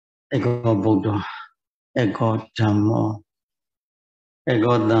Ego Buddha, Ego Dhammo,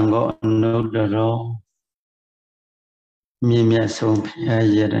 Ego Dango Anudaro, Mimya Song Pya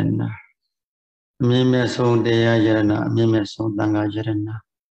Yerana, Mimya Song Deya Yerana, Mimya Song Danga Yerana.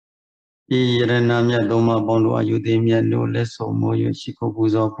 Yerana Mya Doma Bondo Ayudemia no Leso Moyo Shiko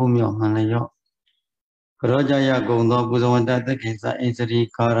Buzo Pumio Manayo. Rajaya Gondo Buzawanda the Kisa Insari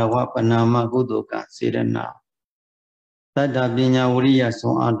Karawa Panama Gudoka Sirena. Tada Binya Uriya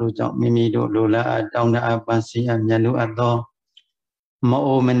So Ando Mimido Lola down the Abasi and Yalu Ado.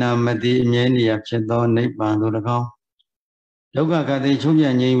 Maomena Madi Mienia Chedo Nipando the Gao. Loga Gadi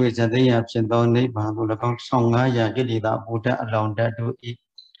Chubia Ni with a day of Chedo Nipando the Gao Songa Yagida Buddha along that do eat.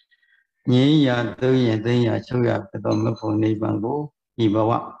 Ni ya do ya day ya chuya the Domapo Nibango,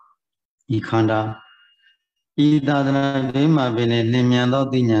 Ibawa, Ikanda. Idadana Bima Bene Nimiando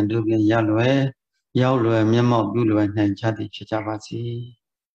Dinan Dugan Yalwe, Yalwe, Memo Bulu and Chati Chichavasi.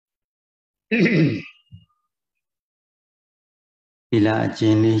 Ila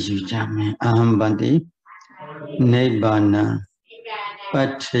Jini Jujame Ahambandi Nebana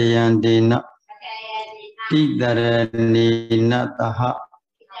Patrayandina Tidarani Nataha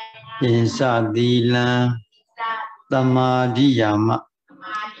Insadila Tamadiyama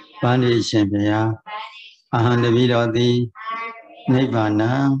Bandi Shempia Ahandavidodi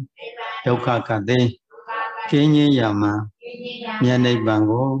Nebana Yokakade Kenya Yama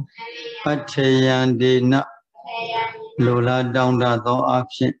Yanebango Patrayandina Lola down the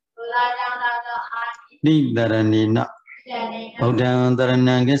option Tidaranina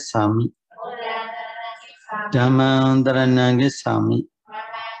Udandaranangasami Dhamandaranangasami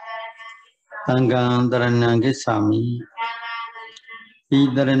Tangandaranangasami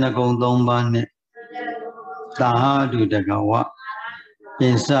Idaranagondambane Tahadu Dagawa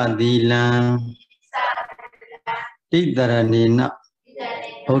Insadila Tidaranina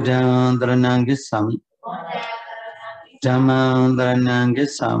Udandaranangasami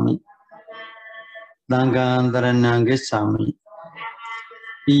Dhamandaranangasami Tangandaranangasami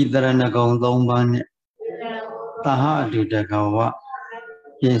Idaranagondambane Tahadu Dagawa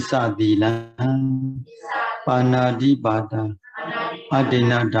Insadila Panadi Bada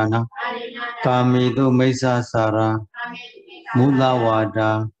Adina Dana Kamidu Mesa Sara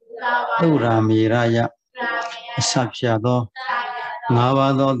Mulawada Turamiraya Sakyado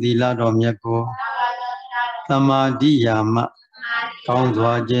Navado Dilado Myako Tamadi Yama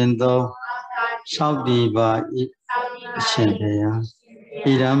Kaundwa Jendo Saudi Ba Shembeya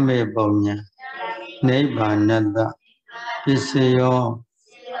Irame Bonya Nebanada Piseyo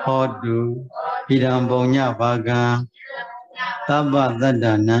Hodu Irambonya Baga Taba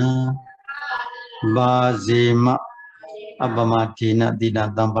Dadana Bazima Abamatina Dina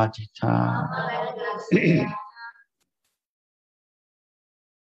Dambatita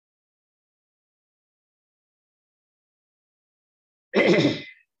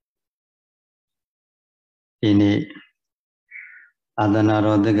Ini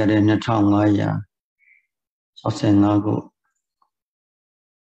Adanaro the Garena Tangaya Sosenago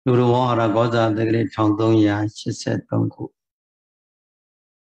Luruara Goza the Great Tangdonia, she said Tonku.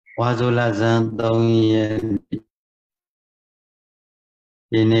 Wazula Zan Dongi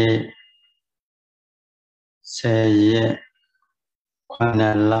Ini say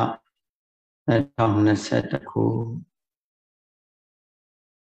Panella Tangna Setaku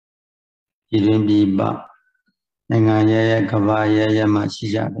Irimbiba Nangaya Kavaya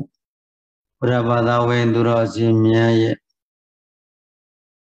Yamashijade Urabada Wendura Zimia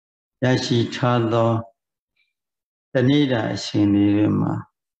Yashi Chado Tanida Shinirima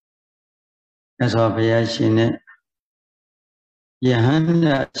as of Yashine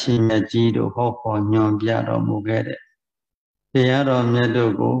Yahanda Shimajido Hopo Nyon Biado Mugere Piado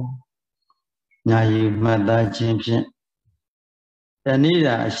Medogo Nayu Mada Champion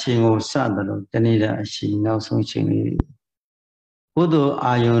Tanida Shingo Sadalo Tanida Shi no Sung Chini Udo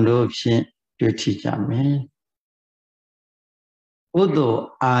Ayondo Pin Duty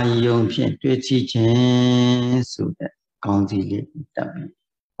Udo Ayon Pin Duty Chen so that County Tabi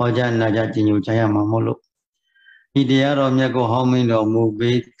Oja Naja Jinu Jayama Molo Idearo Miago Homindo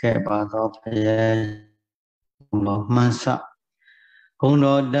Mubi Kebado Paya Mansa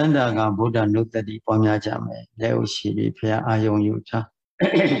Kono Dandaga Buddha Nutadi Pomya Jame Leo Shibi Pia Ayon Yuta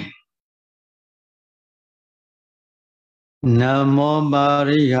Namo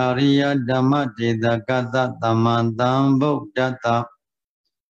Bari Hariya Dhammati Dakata Tamandam Buddhata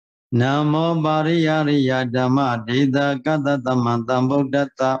Namo Bari Hariya Dhammati Dakata Tamandam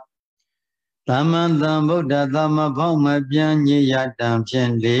Buddhata Tamandam Buddhata Mabhoma Byanyi Yadam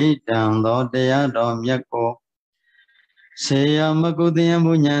Chendi Dam Lodaya Dom Yako Seya Makutiyan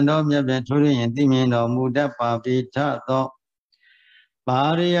Bunyando Myabe Turian Timindo Muda Papita Tho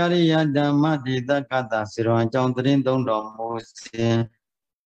Pariyariya Dhamma Dita Kata Siruan Chong Trin Tong Dong Musin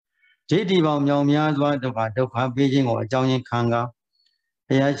Jiti Bong Myong Myazwa Dukha Dukha Beijing or Chong Yin Kanga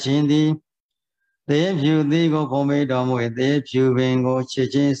Haya Chindi They view the go Pome Dom with the Pew Bengo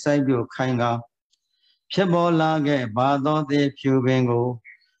Chichin Saibu Kanga Pibola Ge Bado de Pew Bengo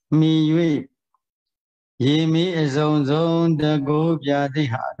Mi Yui Yimi is on zone the go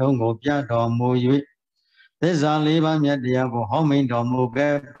Piadiha don't go Piadom Mu Yui This are Liba Mediago Homing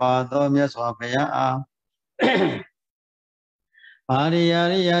Domuge Pado Meswapea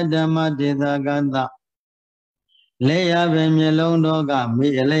Ariya Dhamma Dita Ganda Leia Bemilong Doga,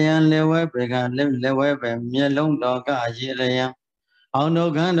 Milayan Lewe Pega Lewe Bemilong Doga Yilayan,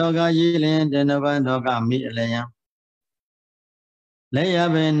 Aunogan Doga Yilayan, Denovan Doga Milayan. Leia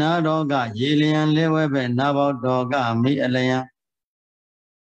Bena Doga Yilian Lewe Benabo Doga Milayan.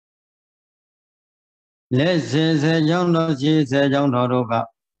 Let's say young no she said young Doga.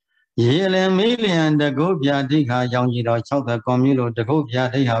 Yilan million the Gopia Dika Young Yido Chok the Commulo, the Gopia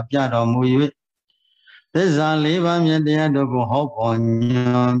Dika Piado Muyu. This is a live media to go hope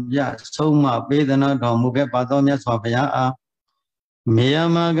on ya so much better not to move a patomia swapia.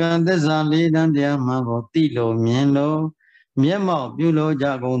 Miyamagan, this is a lead and dear Mago Tilo, Mielo, Miamo, Bulo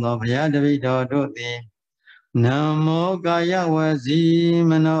Jagon of Yadavido do the Namo Gaya was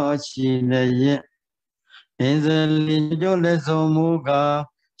Zimano Chile. In the Lijoleso Muga,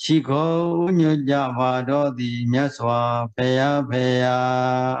 Chico, New Java do the Nyaswa, Pea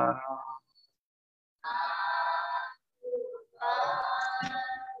Pea.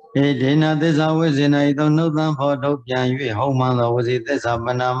 Dena this always in I don't know them for Dopian, you home was it this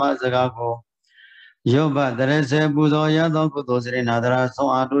Abanama Zagago. Yoba, there is a Budoya, don't put those in other so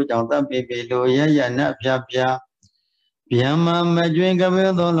I do Jota Pipi, Loya, Yana Pia. Piama,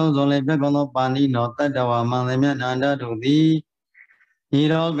 Majuinga, those only Begono Panino, Tadawa, Manamanda to thee.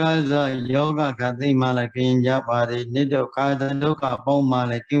 Hirogaza, Yoga, Kati Malakin, Japadi, Nido Kada, Doka, Poma,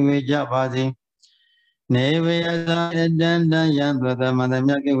 like Japadi. Neve Danda Yan brother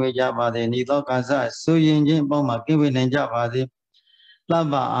Madamaki Vijabadi, Nito Kaza, Suyin Jim Boma, Kiwin and Japadi,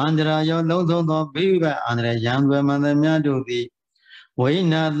 Lava, Andra, your Lodo, Biva, Andre Yan, where Madamia do the way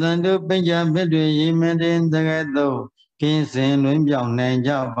not than to Benja Bedri, Yemen, the Gado, Kings and Wimbiang, and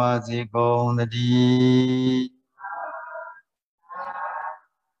Japadi go on the D.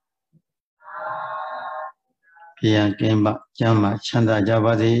 Pia came back, Jama, Chanda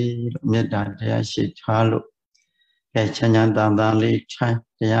Javadi, Meda, Yashi, Halo. Chanyan Dandan Li Chai,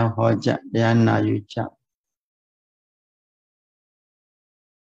 Dia Hoja, Diana Yuja.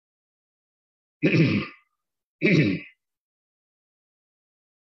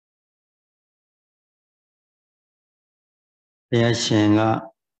 Dia Shenga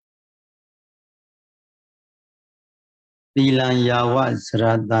Dilan Yawa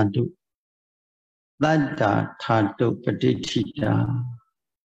Sradadu Dada Tatu Petitita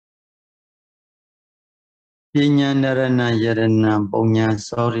Pinya Narana Yarana Bonya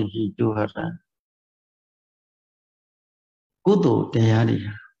Sorry he do her Kudo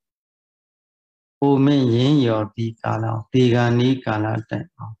Dayari Ome Yin Your Tikala Tigani Kala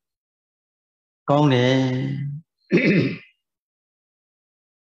Teko Kone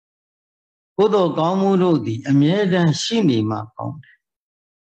Kudo Kamudu di American Shini Ma Kone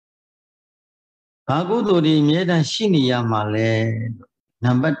Kagudo di American Shini Yamale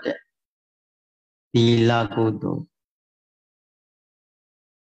Number Dila Kudo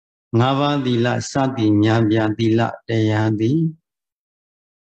Ngava Dila Sati Nyabia Dila Dayadi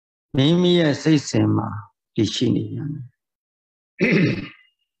Mimi Sema Dishini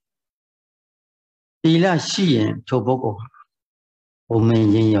Dila Shien Toboko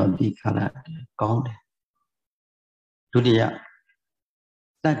Omen Yin Di Kala Gone Tudia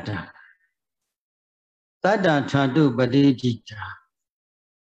Tata Tata Tadu Badijita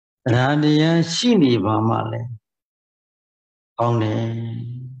Radia Shini Bamale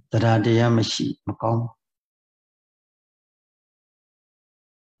Gone Radia Mashi Macom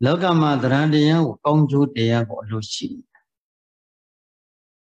Logama Radia Gongju Dea Lucy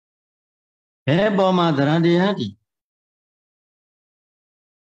Eboma Radiadi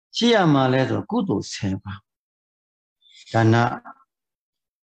Chia Maleto Kudo Seva Dana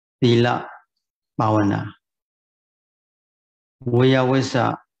Dila Mawana Wea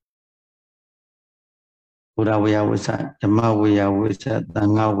Wesa Ura Wea Wesa Dama Wea Wesa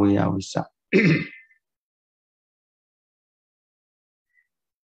Danga Wea Wesa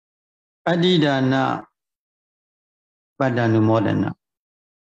Adidana Padanu Modena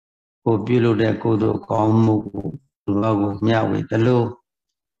Populo de Kudo Komu ဘာကိုမျှဝေတလို့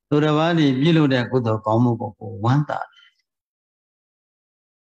သူတစ်ပါးဒီပြုလုပ်တဲ့ကုသိုလ်ကောင်းမှုကိုဝမ်းသာ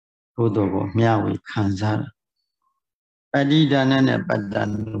ကုသိုလ်ကိုမျှဝေခံစားတာပဋိဒါနနဲ့ပတ္တ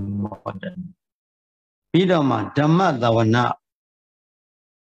နုမောဒပြီးတော့မှဓမ္မသဝနာ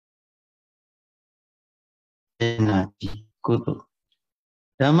နာတိကုသိုလ်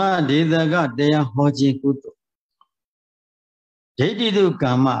ဓမ္မဒေသကတရားဟောခြင်းကုသိုလ်ဒိဋ္ဌိတု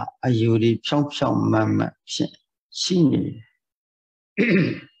ကာမအယူတွေဖြောင်းဖြောင်းမတ်မတ်ဖြစ်ရှိနေတယ်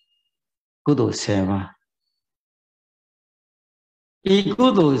ကုသိုလ်10ပါးဤကု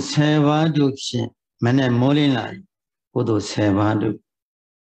သိုလ်10ပါးတို့ဖြင့်မနဲ့မိုးလင်းလာကုသိုလ်10ပါးတို့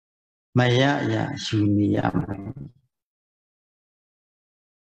မရရယူနေရမယ်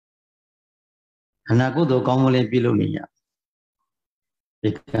အနာကုသိုလ်ကောင်းမလေးပြုလုပ်နေရဒီ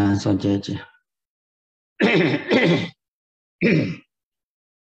ကံစွန့်ကြဲခြင်း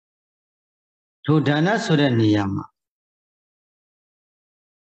ထိုဒါနဆိုတဲ့နေရာမှာ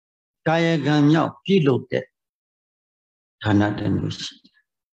ကာယကံမြောက်ပြုလုပ်တဲ့ဒါနတမျိုးရှိတယ်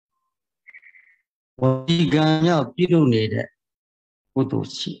ဝစီကံမြောက်ပြုလုပ်နေတဲ့ကုသို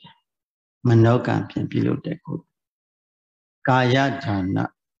လ်ရှိတယ်မနောကံဖြင့်ပြုလုပ်တဲ့ကုသိုလ်ကာယဒါန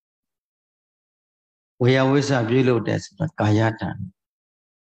ဝေယဝိဆပြုလုပ်တဲ့ဆိုတာကာယဒါန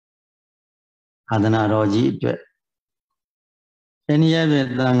အာသနာတော်ကြီးအတွက်တနည်းအားဖြင့်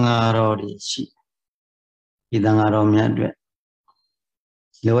သံဃာတော်တွေရှိဒီသံဃာတော်များအတွက်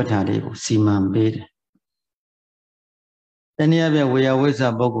လောထာတွေကိုစီမံပေးတယ်တနည်းအားဖြင့်ဝေယဝိဆ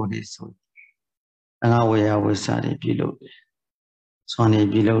ပုဂ္ဂိုလ်တွေဆိုသံဃာဝေယဝိဆတွေပြုလုပ်တယ်ဆွမ်းနေ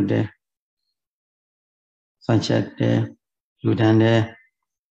ပြုလုပ်တယ်ဆွမ်းချက်တယ်လူတန်းတယ်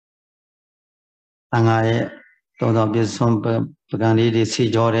သံဃာရဲ့တော်ပြည့်စုံပကံလေးတွေစီ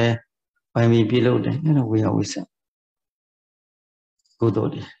ကြောတယ်ပိုင်ပြီးပြုလုပ်တယ်အဲ့ဒါဝေယဝိဆကုသို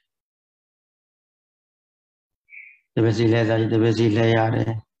လ်တွေတပည့်စီလဲစားတပည့်စီလဲရတ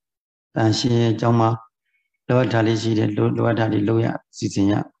ယ်တန်ရှင်းရဲ့အကြောင်းမှာလောအပ်တာလေးရှိတယ်လောအပ်တာလေးလုပ်ရစီစဉ်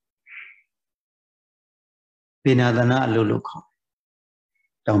ရပိဏာသနာအလုပ်လုပ်ခေါ်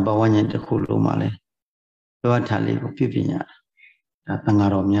တောင်ပဝဉ္ဇဉ်တစ်ခုလုံးမှာလဲလောအပ်တာလေးကိုပြည့်ပြည့်ရဒါသံဃာ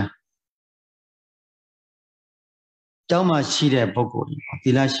တော်များကျောင်းမှာရှိတဲ့ပုဂ္ဂိုလ်တွေ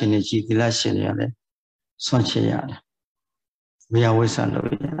သီလရှင်တွေရှိသီလရှင်တွေကလည်းဆွမ်းချရတယ်ဝေယဝိဆလုပ်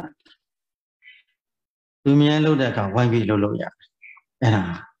ရတယ်သူများလုပ်တဲ့အခါဝိုင်းပြီးလုပ်ရတယ်အဲ့ဒါ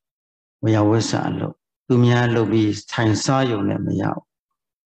ဝေယဝိဆလုပ်သူများလုပ်ပြီးထိုင်စားရုံနဲ့မရဘူး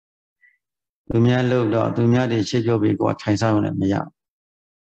သူများလုပ်တော့သူများတွေချစ်ကြပြီးကိုထိုင်စားရုံနဲ့မရဘူး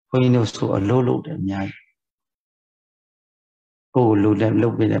ဘုန်းကြီးတို့ဆိုအလုပ်လုပ်တယ်အများကြီးကိုယ်လူလည်းလု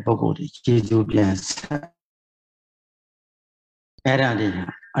ပ်ပြီးတဲ့ပုဂ္ဂိုလ်တွေကျေးဇူးပြန်ဆက်အဲ့ဒါတွေ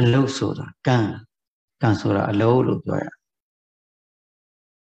အလုပ်ဆိုတာကံဆိုတာအလုပ်လို့ပြောရ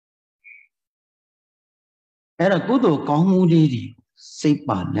အဲ့ဒါကုသိုလ်ကောင်းမှုတွေစိတ်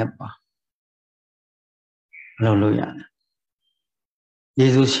ပါလက်ပါအလုပ်လုပ်ရတယ်ယေ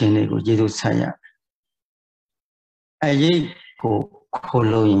ရှုရှင်တွေကိုယေရှုဆက်ရတယ်အရေးကိုခိုး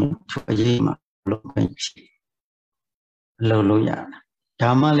လို့ရင်အရေးမှာလုပ်ခွင့်ရှိအလုပ်လုပ်ရတယ်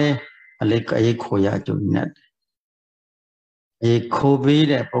ဒါမှလည်းအရေးခိုးရကြုံနေတယ်အရေးခိုးပေး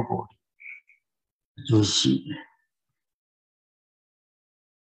တဲ့ပုဂ္ဂိုလ်အကျိုးရှိတယ်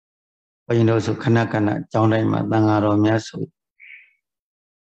ဘုန်းကြီးတို့ဆိုခဏခဏကျောင်းတိုင်းမှာသံဃာတော်များဆို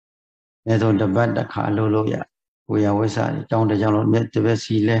အဲဆိုတပတ်တစ်ခါလုပ်လို့ရဝေယဝိဆာတွေကျောင်းတစ်ကျောင်းလုံးတပည့်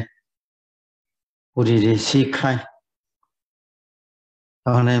စီလဲဘုရားတွေစီခိုင်း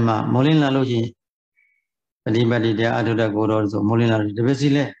တောင်းတိုင်းမှာမိုးလင်းလာလို့ရှိရင်ပฏิပတ်တိတရားအထုတကိုတော်ဆိုမိုးလင်းလာလို့တပည့်စီ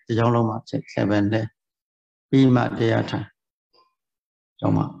လဲတစ်ကျောင်းလုံးမှာ7လဲပြီးမှတရားထိုင်ကျော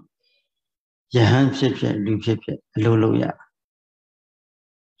င်းမှာယဟန်ဖြစ်ဖြစ်လူဖြစ်ဖြစ်အလုပ်လုပ်ရ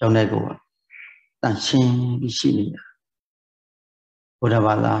ကျောင်းတဲ့ကိုတန်ရှင်းပြီးရှိနေရဘုရား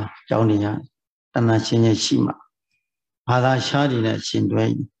ဘာသာကျောင်းနေရတန်ရှင်းရရှိမှဘာသာရှားတွေနဲ့ရှင်တွဲ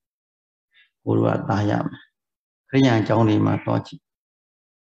ဘုရားသားရမယ်ခရိယံကျောင်းတွေမှာတော့ကြည့်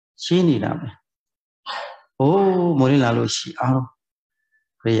ရှင်းနေတာပဲဟိုးမိုးလင်းလာလို့ရှိအားလုံး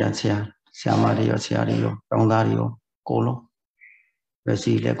ခရိယံဆရာမတွေရောဆရာတွေရောတောင်းသားတွေရောကိုလုံးပဲ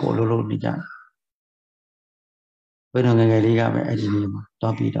စီလဲကိုလုံးနေကြဘယ်တော့ငယ်ငယ်လေးကပဲအဲ့ဒီနေ့မှာ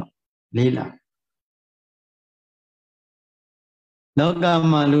တော့ပြီးတော့လေးလာလောက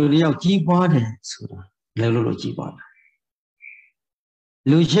မှာလူတယောက်ကြီးပွားတယ်ဆိုတာလည်းလို့ကြီးပွားတာ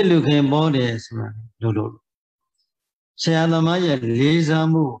လူချစ်လူခင်ပေါ်တယ်ဆိုတာလို့ဆရာသမားရဲ့လေးစား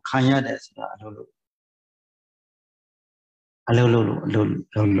မှုခံရတယ်ဆိုတာအလုပ်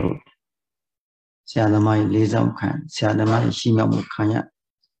ဆရာသမားရဲ့လေးစားမှုခံဆရာသမားရဲ့ရှိမြောက်မှုခံရ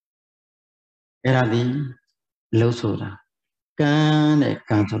အဲ့ဒါဒီအလုပ်ဆိုတာကံတဲ့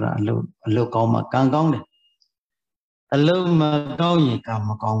ကံဆိုတာအလုပ်ကောင်းမှကံကောင်းတယ် Alone mà cao gì cả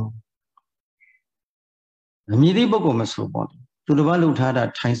mà cao mi đi bốc mà số bọn tụi nó lúc thà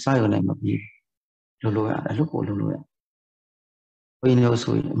đã thay sai ở này mà bị lulu à lúc cổ lulu à bây giờ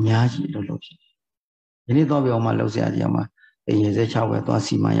số nhà gì lulu thế này tao bây giờ mà lâu xa gì mà thì giờ sẽ chào về tao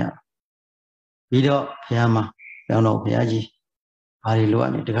xí mà ya bây giờ phải mà bây giờ phải gì bà đi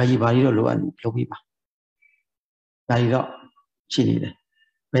luôn này, cái gì bà đi luôn lúc bị bà đi đó chỉ đi đấy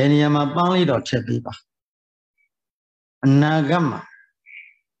bây giờ mà bán đi đó chết bị bà nagam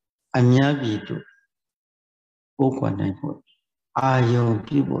anh nhớ bị tụ cố quan này thôi ai yêu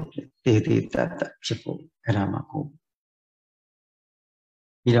bị bộ tê tát chết bộ cái nào mà cố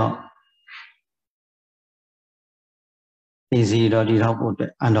bây giờ thế gì đó đi đâu bộ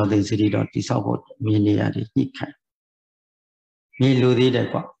anh đó thế gì đó đi sau bộ mình đi à đi nhích khai mình lưu đi đấy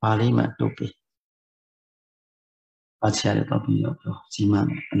quá bà đi mà tụ bị bà xe đấy tao bị đó chỉ mà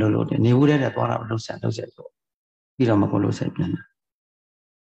lulu đấy nếu đấy là tao làm lúc sẽ rồi bây giờ mà có lúc sẽ biến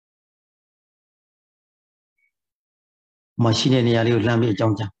mà xin này nhà đi làm việc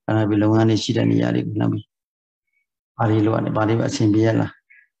trong chẳng anh bị lâu ngày xin này nhà đi làm việc bà đi luôn này bà đi vào xin việc là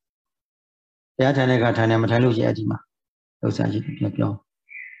để thay này cả thay này mà thay lúc gì đi mà lúc sẽ gì được đâu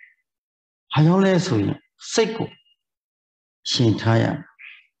hay không lẽ rồi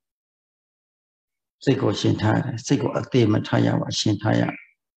စိတ်ကိုရှင်းထားရတယ်စိတ်ကိုအသေးမထားရပါရှင်းထားရ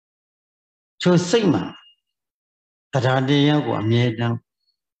ချိုစိတ်မှာတရားတရားကိုအမြဲတမ်း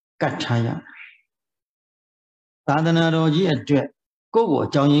ကတ်ထားရသာသနာတော်ကြီးအတွက်ကိုယ့်ကိုအ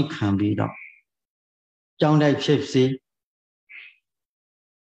ကြောင်းရင်းခံပြီးတော့ကြောင်းတိုက်ဖြစ်စေ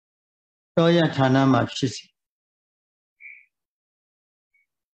တော်ရဌာနမှာဖြစ်စေ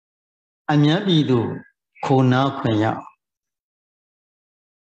အမြတ်ပြည်သူခိုနာခွင့်ရ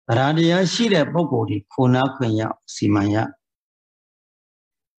တရားတရားရှိတဲ့ပုဂ္ဂိုလ်ဒီခိုနာခွင့်ရစီမံရ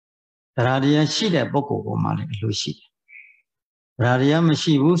တရားတရားရှိတဲ့ပုဂ္ဂိုလ်ကိုမှလည်းအလိုရှိတယ်တရားတရားမ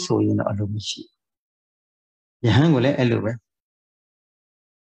ရှိဘူးဆိုရင်တော့အလိုမရှိယဟန်ကိုလည်းအဲ့လိုပဲ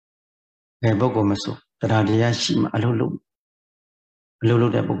ဘယ်ပုဂ္ဂိုလ်မဆိုတရားတရားရှိမှအလိုလု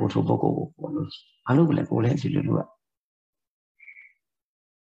ပ်တဲ့ပုဂ္ဂိုလ်ထိုပုဂ္ဂိုလ်ကိုပေါ်လို့အလိုကလည်းကိုယ်လည်းဒီလိုလုပ်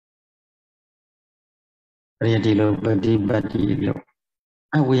ရဒီလိုပฏิပတ်တိလို့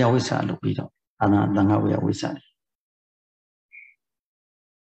အဝေယဝိဆာလို့ပြီးတော့အာနာတန်ခဝေယဝိဆာ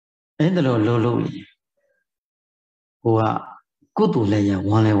အဲ့ဒါလို့လို့ကိုကကုသိုလ်လည်းရဝ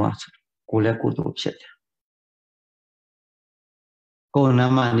မ်းလည်းဝါဆိုကိုလည်းကုသိုလ်ဖြစ်တယ်ကိုယ်နာ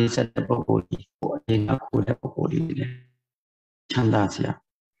မနေစတဲ့ပုဂ္ဂိုလ်ကြီးကိုအရင်ကကိုတဲ့ပုဂ္ဂိုလ်ကြီးလည်းချမ်းသာစရာ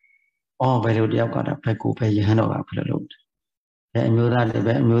အော်ဘယ်လိုတယောက်ကတော့ဘယ်ကိုပဲယဟန်တော်ကဘယ်လိုလုပ်တယ်အမျိုးသားတွေ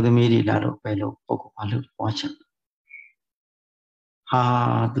ပဲအမျိုးသမီးတွေလာတော့ဘယ်လိုပုဂ္ဂိုလ်ဘာလို့ပွားချင်ဟာ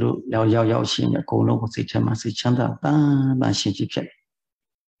သူတို့ရောက်ရှင်အကုန်လုံးကိုစိတ်ထဲမှာစိတ်ချမ်းသာတန်းရှင်ကြည့်ဖြစ်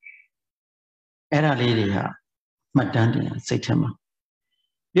အဲ့ဒါလေးတွေကမှတ်တမ်းတင်စိတ်ထဲမှာ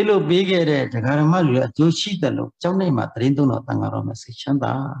ဒီလိုပြီးခဲ့တဲ့ဒကာရမလူရဲ့အကျိုးရှိတယ်လို့ကျောင်းထဲမှာသတင်းသုံးတော်တန်ဃာတော်မှာစိတ်ချမ်း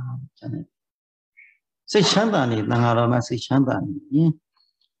သာကျန်တယ်စိတ်ချမ်းသာနေတန်ဃာတော်မှာစိတ်ချမ်းသာနေရင်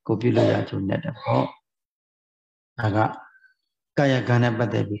ကိုပြုလို့ရကြုံတတ်တယ်ဟောဒါကကာယကံနဲ့ပတ်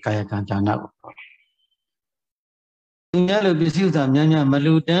သက်ပြီးကာယကံဒါနကိုပြောတယ်သူများလိုပစ္စည်းဥစ္စာများမ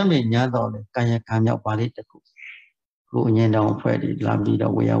လူတန်းပဲညာတော့လေကာယကံမြောက်ပါလိတခုကိုအငြင်းတောင်ဖွဲ့ပြီးလာပြီး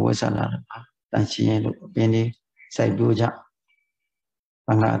တော့ဝေယဝဆလာတာပါတန်ရှင်လို့အပင်လေးစိုက်ပြိုးကြတ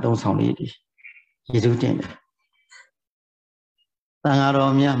န်ဃာအသုံးဆောင်လေးတွေရည်စူးတင်တယ်တန်ဃာ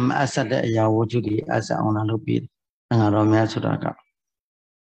တော်များမအဆက်တဲ့အရာဝတ္ထုတွေအဆက်အောင်လုပ်ပြီးတန်ဃာတော်များဆိုတာက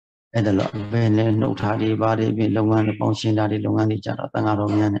အဲ့ဒါလို့ဘယ်နဲ့နှုတ်ထားတွေဘာတွေပြင်လုပ်ငန်းတွေပေါင်းရှင်းတာတွေလုပ်ငန်းတွေကြတော့တန်ဃာ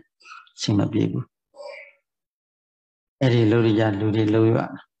တော်များနဲ့ဆင်မပြေဘူးအဲ့ဒီလုပ်ရလူတွေလုပ်ရ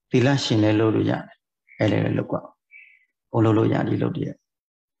သီလရှင်လည်းလုပ်လို့ရတယ်အဲ့လေလုပ်ကွာဘုံလုပ်ရဒီလုပ်တည်း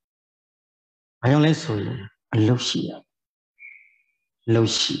ဘာကြောင့်လဲဆိုရင်အလုပ်ရှိရလုပ်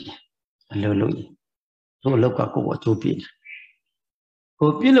ရှိအလုပ်ရင်တို့အလုပ်ကကိုယ်ကိုအကျိုးပေးတယ်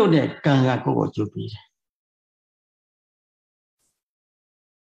ကိုပြုလုပ်တဲ့ကံကကိုယ်ကိုအကျိုးပေးတယ်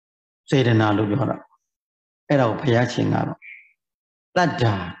စေတနာလို့ပြောတာအဲ့ဒါကိုဘုရားရှင်ကတော့တတ္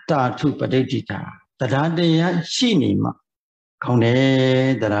တာတာထုပဋိဋ္ဌိတာတရားတရားရှိနေမှခေါင်းတ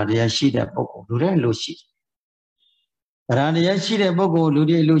ယ်တရားတရားရှိတဲ့ပုဂ္ဂိုလ်လူတွေလို့ရှိတရားတရားရှိတဲ့ပုဂ္ဂိုလ်လူ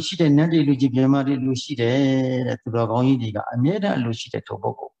တွေလို့ရှိတဲ့နတ်တွေလူကြီးပြမတွေလူရှိတယ်တဲ့သူတော်ကောင်းကြီးတွေကအမြဲတမ်းလူရှိတဲ့ထိုပု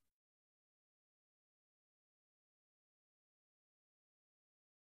ဂ္ဂိုလ်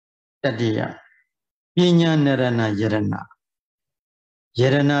တတိယပညာနရဏယ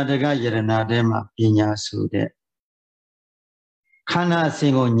ရဏတကယရဏထဲမှာပညာဆိုတဲ့ခန္ဓာအစ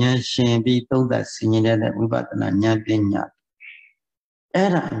ဉ်ကိုဉာဏ်ရှင်ပြီးသုံးသပ်ဆင်ခြင်တဲ့ဝိပဿနာဉာဏ်ပညာအဲ့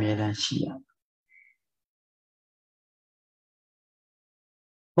ဒါအမြဲတမ်းရှိရ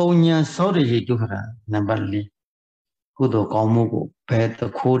ပုံညာသောတရေတုခရာနံပါတ်၄ ကုသိုလ်ကောင်းမှုကိုဘယ်တ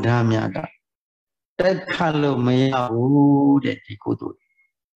ခိုးထားများကတက်ခတ်လို့မရဘူးတဲ့ဒီကုသိုလ်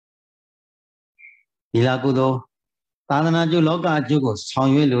ဒီလားကုသိုလ်သာသနာ့ကျိုးလောကအကျိုးကိုဆော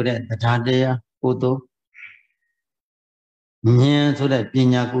င်ရွက်လို့တဲ့တရားတရားကုသိုလ်ဉာဏ်ဆိုတဲ့ပ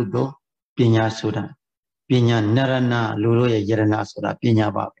ညာကုသိုလ်ပညာဆိုတာပညာနရဏလူတို့ရဲ့ယရဏဆိုတာပညာ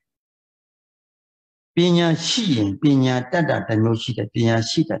ပါပဲပညာရှိရင်ပညာတတ်တာတစ်မျိုးရှိတယ်ပညာ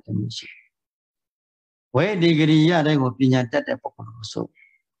ရှိတာတစ်မျိုးရှိတယ်ဝေဒီဂရိရတဲ့ကိုပညာတတ်တဲ့ပုဂ္ဂိုလ်မဆို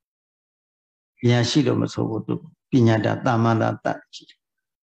ပညာရှိလို့မဆိုဘူးသူပညာတတ်တာမန္တတတ်ရှိတယ်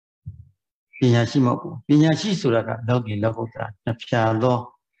ပညာရှိမဟုတ်ဘူးပညာရှိဆိုတာကလောကီလောကုတ္တရာနှစ်ဖြာသော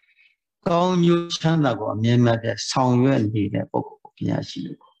ကောင်းကျိုးချမ်းသာကိုအမြဲတမ်းဆောင်ရွက်နေတဲ့ပုဂ္ဂိုလ်ကိုပညာရှိ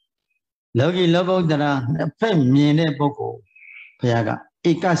လို့လောကီလောကုတ္တရာနှစ်ဖက်မြင်တဲ့ပုဂ္ဂိုလ်ဘုရားက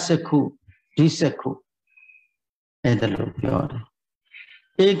ဧကစက္ခုဒိစက္ခုအဲ့ဒါလို့ပြောတယ်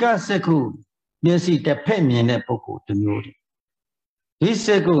ဧကစက္ခုမျက်စိတစ်ဖက်မြင်တဲ့ပုဂ္ဂိုလ်တစ်မျိုးတည်းဒိစ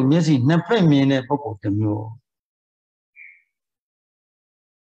က္ခုမျက်စိနှစ်ဖက်မြင်တဲ့ပုဂ္ဂိုလ်တစ်မျိုး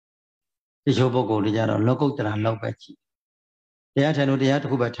ဒီချို့ပုဂ္ဂိုလ်တွေကြတော့လောကုတ္တရာလောက်ပဲကြည့်တရားထိုင်လို့တရားတစ်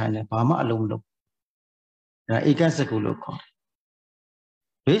ခုပဲထိုင်တယ်ဘာမှအလုံးမလုပ်ဒါဧကစက္ခုလို့ခေါ်တယ်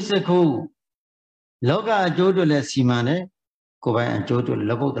ဒိစက္ခုလောကအကျိုးတွေလည်းစီမံတယ်ကိုယ်ပိုင်အကျိုးတွေ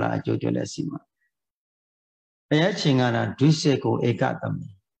လောကုတ္တရာအကျိုးတွေလည်းစီမံဘုရားရှင်ကတော့ဒိစက္ခုဧကတမေ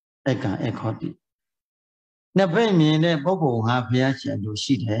ဧကဧခောတိနှစ်ဖက်မြင်တဲ့ပုဂ္ဂိုလ်ဟာဘုရားရှင်တို့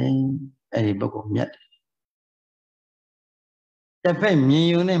ရှိတယ်အဲ့ဒီပုဂ္ဂိုလ်မြတ်တယ်တစ်ဖက်မြ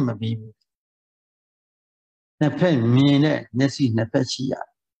င်ုံနဲ့မပြီးဘူးနှစ်ဖက်မြင်တဲ့မျက်စိနှစ်ဖက်ရှိရတ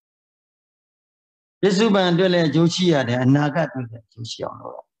ယ်ပစ္စုပန်အတွက်လည်းအကျိုးရှိရတယ်အနာဂတ်အတွက်လည်းအကျိုးရှိအောင်လု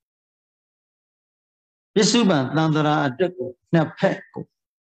ပ်ရတယ်ပစ္စုပန်သံဃာအတွက်ကိုနှစ်ဖက်ကို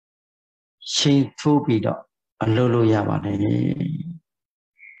ချိန်ထိုးပြီးတော့အလုပ်လုပ်ရပါတယ်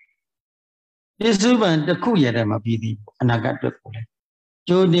ပစ္စုပန်တစ်ခုရတယ်မပြီးသေးဘူးအနာဂတ်အတွက်ကိုလည်း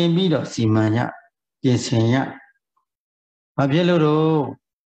ကြိုတင်ပြီးတော့စီမံရပြင်ဆင်ရဘာဖြစ်လို့တော့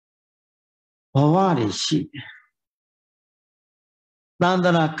ဘဝတွေရှိတယ်သံ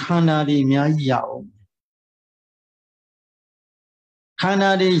ဃာခန္ဓာတွေအများကြီးရအောင်ခန္ဓာ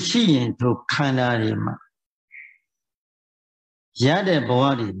တွေရှိရင်တို့ခန္ဓာတွေမှာရတဲ့ဘဝ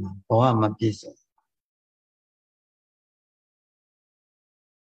တွေမှာဘဝမပြည့်စုံ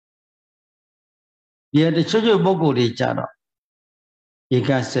ဒီတချို့ချို့ပုဂ္ဂိုလ်တွေကြတော့ဧ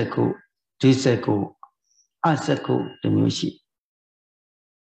ကစက္ခုဒိစက္ခုအစက္ခုတမျိုးရှိ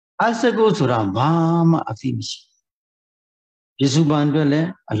အစက္ခုဆိုတာဘာမှအသိမရှိပစ္စုပန်အတွက်လည်း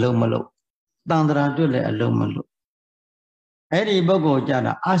အလုံးမလုံးတန်ត្រာအတွက်လည်းအလုံးမလုံးအဲ့ဒီပုဂ္ဂိုလ်ကြ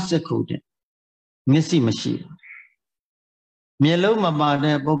တာအစက္ခုတဲ့မျက်စိမရှိဘူးမျက်လုံးမပါ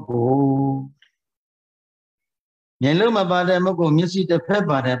တဲ့ပုဂ္ဂိုလ်မျက်လုံးမပါတဲ့ပုဂ္ဂိုလ်မျက်စိတစ်ဖက်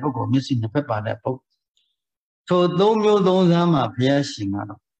ပါတဲ့ပုဂ္ဂိုလ်မျက်စိနှစ်ဖက်ပါတဲ့ပုဂ္ဂိုလ်ထိုသုံးမျိုးသုံးစားမှာဘုရားရှင်က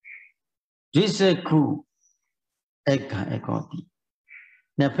တော့ဒိစက္ခုဧကဧကောတိ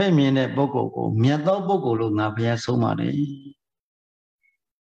နှစ်ဖက်မြင်တဲ့ပုဂ္ဂိုလ်ကိုမြတ်သောပုဂ္ဂိုလ်လို့ငါဘုရားဆုံးပါတယ်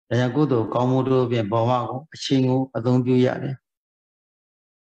တရားကုသိုလ်ကောင်းမှုတို့ဖြင့်ဘဝကိုအချိန်ကိုအသုံးပြုရတယ်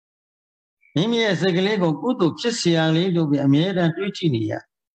မိမိရဲ့စိတ်ကလေးကိုကုသိုလ်ဖြစ်เสียလေးတို့ဖြင့်အမြဲတမ်းတွေးကြည့်နေရ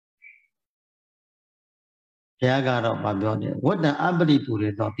ဘုရားကတော့ဗာပြောတယ်ဝတ္တအပရိပူရ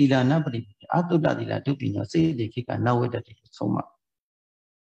သောသီလနာပရိပူအတုတ္တသီလဒုပညာစေတိခိကနဝိတ္တတိဆုံးမ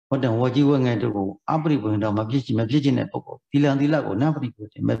ဝတ္တဝကြီးဝငယ်တို့ကိုအပရိပူတော့မဖြစ်ခြင်းတဲ့ပုဂ္ဂိုလ်သီလကိုနပရိပူ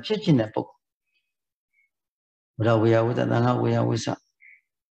တယ်မဖြစ်ခြင်းတဲ့ပုဂ္ဂိုလ်ဘုရားဝေယဝိသသံဃာဝေယဝိသ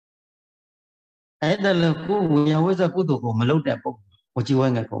အဲ့ဒါလည်းကိုဝေယဝိသကုသိုလ်ကိုမလုပ်တဲ့ပုဂ္ဂိုလ်ဝကြီးဝ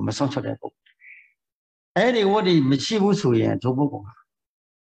ငယ်ကိုမဆောင်ချက်တဲ့ပုဂ္ဂိုလ်အဲ့ဒီဝတ္တိမရှိဘူးဆိုရင်ဒုပုဂ္ဂိုလ်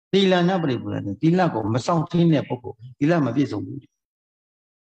သီလနာပရိပူတယ်သီလကိုမဆောင်ထင်းတဲ့ပုဂ္ဂိုလ်သီလမပြည့်စုံဘူး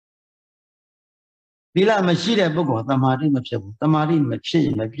သီလမရှိတဲ့ပုဂ္ဂိုလ်သမာဓိမဖြစ်ဘူးသမာဓိမဖြစ်ရ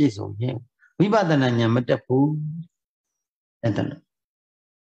င်မပြည့်စုံရင်ဝိပဿနာဉာဏ်မတက်ဘူးအဲ့ဒါလို့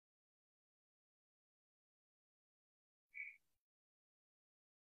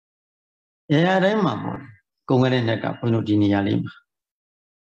အရာတိုင်းမှာပေါ့ကုံရတဲ့နှက်ကဘုန်းတို့ဒီနေရာလေးမှာ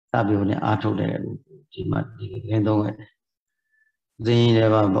သပြောနဲ့အားထုတ်တယ်ဒီမှာဒီလင်းသုံးရတယ်ဦးဇင်းတွေ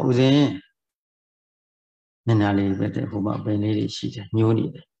ပါဦးဇင်းမျက်နှာလေးပဲတဲ့ဟိုမှာပင်လေးတွေရှိတယ်ညိုးနေ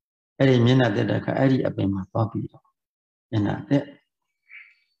တယ်အဲ့ဒီမျက်နှာတက်တဲ့အခါအဲ့ဒီအပင်မှာသွားပြီးတော့မျက်နှာတ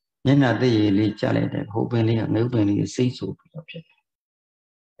က်ရည်လေးကြားလိုက်တယ်ဟိုပင်လေးကငုတ်ပင်လေးစိတ်ဆိုပြီးတော့ဖြစ်တယ်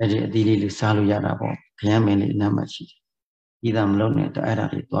အဲ့ဒီအသီးလေးလေးစားလို့ရတာပေါ့ခရမ်းပင်လေးအနားမှာရှိတယ်ဤသာမလုံးနဲ့အဲ့ဒါ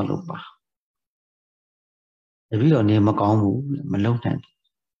လေးသွားလို့ပါတပည့်တော်နေမကောင်းဘူးမလုံးနိုင်ဘူး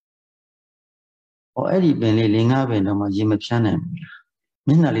ဟောအဲ့ဒီပင်လေး၄-၅ပင်တော့မှရေမဖြန်းနိုင်ဘူးလား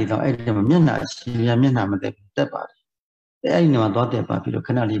မျက်နှာလေးတော့အဲ့ဒီမှာမျက်နှာရှင်ပြမျက်နှာမတက်ဘူးတက်ပါတယ်အဲ့ဒီနေရာမှာသွားတက်ပါပြီးတော့ခ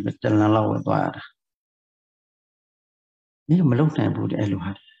ဏလေးပဲတလန်လောက်ဝယ်သွားရတာ你没弄那部的路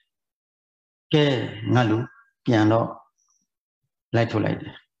哈，给俺路变了来出来的，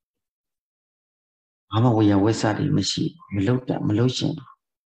俺们为呀为啥的没事，没弄的没弄行，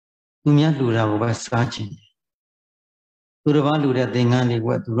我们路上我把杀进，都是把路的定安的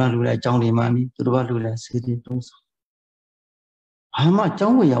我，都把路的讲的嘛呢，都是把路的谁的东西，俺们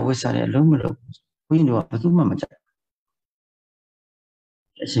讲为呀为啥的弄没弄，为什么不都慢慢讲？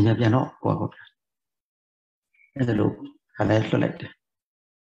现在变了，我讲，那个路还来出来的。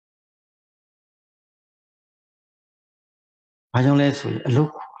ဘာကြောင့်လဲဆိုရင်အလုတ်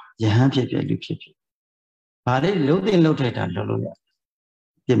ခွာယဟန်ဖြစ်ဖြစ်လူဖြစ်ဖြစ်ဘာလေးလုံးတင်လုံးထိုက်တာလုံးလို့ရ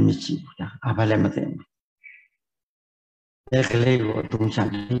ပြစ်မရှိဘူးဒါအဘလည်းမသိဘူးအဲ့ကလေးကိုအသုံးချ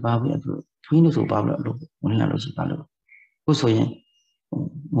တယ်ဘာဖြစ်လို့ထွင်းလို့ဆိုပါလို့ဝင်လာလို့ရှိပါလို့ခုဆိုရင်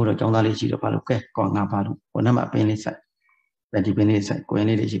မို့တော့ကျောင်းသားလေးရှိတော့ဘာလို့ကဲကောငါဘာလို့ဘယ်နှမပင်းလေးဆိုင်ဗက်ဒီပင်းလေးဆိုင်ကိုရင်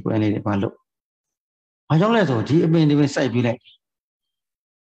လေးတွေရှိကိုရင်လေးတွေဘာလို့ဘာကြောင့်လဲဆိုဒီအပင်တွေပဲစိုက်ပြီးလိုက်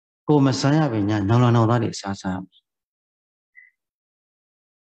ကိုမစားရပင်ညာနောင်လောင်သားတွေစား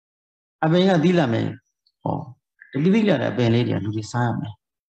အပင်ကသီးလာမယ်ဟောဒီသီးလာတဲ့အပင်လေးတွေကလူတွေစားရမယ်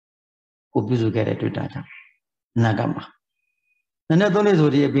ကိုပြုစုခဲ့တဲ့တွေ့တာကြောင့်အနာဂတ်မှာနည်းနည်းသုံးလေးဆို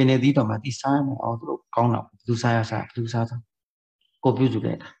ဒီအပင်တွေသီးတော်မှာသီးစားရမယ်အော်သူတို့ကောင်းတာသူစားရစားသူစားစားကိုပြုစု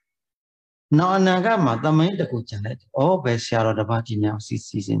ခဲ့တာနောက်အနာဂတ်မှာတမိုင်းတကူကျန်လိုက်တယ်ဩဘယ်ဆရာတော်တစ်ပါးကြီးများစီ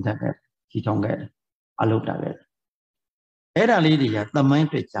စဉ်တတ်ခဲ့ကြီးထောင်ခဲ့တယ်အလုပ်တာခဲ့အဲ့ဒါလေးတွေကတမိုင်း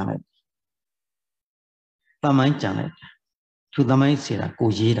တွေ့ကျန်လိုက်တမိုင်းကျန်လိုက်သူတမိုင်းစီတာ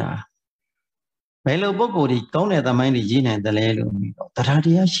ကိုရေးတာဘယ်လိုပုဂ္ဂိုလ်ဒီကောင်းတဲ့သမိုင်းတွေရေးနိုင်တယ်လဲလို့ပြီးတော့တရားတ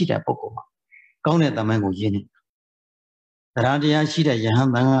ရားရှိတဲ့ပုဂ္ဂိုလ်မှာကောင်းတဲ့သမိုင်းကိုရေးနေတရားတရားရှိတဲ့ယဟန်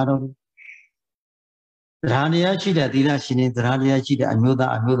သံဃာတော်တရားတရားရှိတဲ့သီလရှင်တွေတရားတရားရှိတဲ့အမျိုး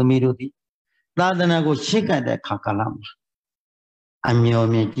သားအမျိုးသမီးတို့ဒီသာသနာကိုရှင်းကပ်တဲ့ခါကာလမှာအမျိုး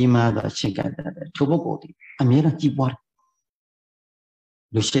မြင့်ကြီးမားသောရှင်းကပ်တဲ့ထိုပုဂ္ဂိုလ်ဒီအမြဲတမ်းကြီးပွားတယ်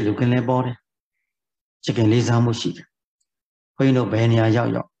လူရှိလူကလေးပေါ်တယ်ချစ်ခင်လေးစားမှုရှိတယ်ခွင်းတို့ဘယ်နေရာရော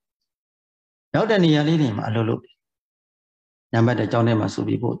က်ရောက်တဲ့နေရာလေးတွေမှာအလုပ်လုပ်တယ်ညမတ်တဲ့ကျောင်းထဲမှာစု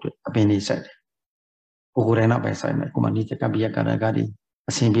ပြီးဖို့အတွက်အပင်လေးစိုက်တယ်ကိုယ်တိုင်းတော့ပဲစိုက်မယ်ကိုမနီတကပိယကာရကတိ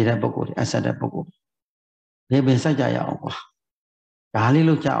အစဉ်ပြေတဲ့ပုဂ္ဂိုလ်တွေအဆက်တဲ့ပုဂ္ဂိုလ်တွေပင်စိုက်ကြရအောင်ကွာဒါလေး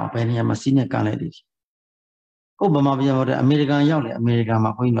လုပ်ကြအောင်ဘယ်နေရာမှာစီးနေကန်လိုက်တယ်ကိုဗမာပြည်မှာတဲ့အမေရိကန်ရောက်လေအမေရိကန်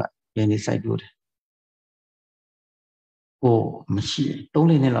မှာခွင်းတော့ပင်လေးစိုက်ပြိုးတယ်ကိုမရှိ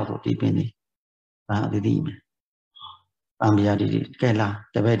3-4နှစ်လောက်ဆိုဒီပင်လေးဒါအသေးသေးပဲအမေရိကန်ကဲလာ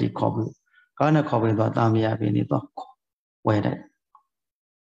တပည့်ဒီခေါ်ပြီးကားနဲ့ခေါ်ပြီးတော့တာမရပင်နေတော့ဝယ်တယ်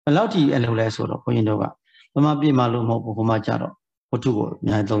ဘယ်လောက်ထိအလုပ်လဲဆိုတော့ဘုန်းကြီးတို့ကဗမာပြည်မှာလို့မဟုတ်ဘူးဘုမာကြတော့ဝတ္ထုကိုအ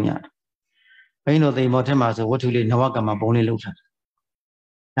များကြီးသုံးရတယ်ဘုန်းကြီးတို့သိမော်ထက်မှာဆိုဝတ္ထုလေးနဝကမ္မပုံလေးလုပ်ထားတယ်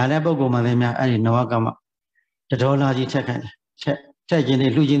ဒါလည်းပုဂ္ဂိုလ်မှလည်းများအဲ့ဒီနဝကမ္မ$1ကြီးထက်ခိုင်းတယ်ထက်ခြင်းတွေ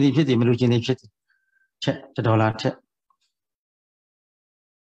လှူခြင်းတွေဖြစ်တယ်မလှူခြင်းတွေဖြစ်တယ်ချက်$1ထက်ဒါလ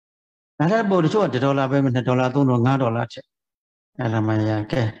ည်းပို့တချို့က$ပဲ$2 $3 $5ထက်အဲ့ဒါမှရ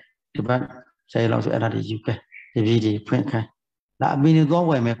ကဲဒီဘက်ဆယ်လောက်ဆိုအဲ့ဒါတွေယူကဲဒီပြည်ကြီးဖွင့်ခိုင်းလာအပင်းတွေသွား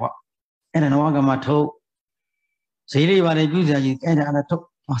ဝယ်မယ်ကွာအဲ့ဒါနဝကမ္မထုတ်ဈေးလေးပါလေပြုစရာကြီးအဲ့ဒါထုတ်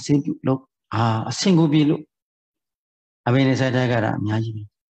ဆေးပြုလို့အဆင်ကိုပြေလို့အပင်းတွေဆိုင်တဲ့ကတာအများကြီး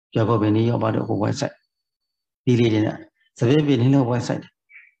ပြောဖို့ပင်လေးရောက်ပါတော့ကိုဝယ်ဆိုင်ဒီလေးတွေနဲ့သပည့်ပင်လေးလောက်ဝယ်ဆိုင်တယ်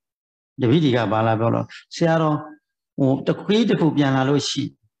တပည့်ကြီးကဘာလာပြောတော့ဆရာတော်ဟိုတခွေးတစ်ခုပြန်လာလို့ရှိ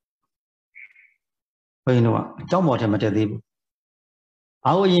ဘယ်လိုကအကြောင်းပေါ်ထဲမတက်သေးဘူး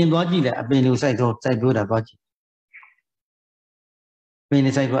ဘာလို့ရင်သွားကြည့်လဲအပင်လူစိုက်တော့စိုက်ပြိုးတာသွားကြည့်ပင်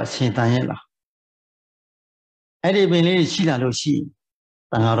လေးစိုက်တော့အရှင်တန်ရဲ့လားအဲ့ဒီပင်လေးရှိလာလို့ရှိ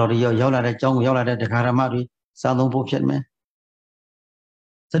တန်ဃာတော်တွေရောက်လာတဲ့ကျောင်းကိုရောက်လာတဲ့ဒကာရမတွေစားသုံးဖို့ဖြစ်မယ်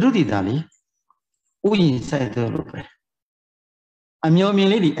သတုတိတာလေဥယျာဉ်စိုက်တော့လို့ပဲအမျိုးမြင်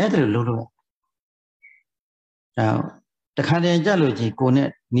လေးတွေအဲ့ဒါလိုလုပ်လို့တခါတည်းကြလို့ကြီးကိုနဲ့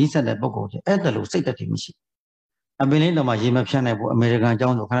နီးစပ်တဲ့ပုဂ္ဂိုလ်တွေအဲ့ဒါလိုစိတ်တက်တယ်မရှိအပင်လေးတော့မှရေမဖြတ်နိုင်ဘူးအမေရိကန်ကျော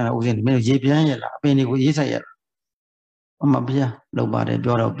င်းဆိုခဏဥစဉ်ဒီမင်းရေပြန်းရလားအပင်တွေကိုရေးဆိုင်ရလားအမဗျာလောက်ပါတယ်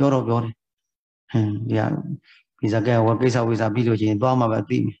ပြောတယ်ဟင်းဒီစကားဝကိစ္စဝိစာပြီးလို့ချင်းသွားမှပဲ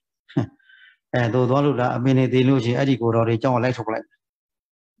သိမယ်အဲတို့သွားလို့လားအပင်တွေသိလို့ချင်းအဲ့ဒီကိုတော်တွေကျောင်းလိုက်ထုတ်လိုက်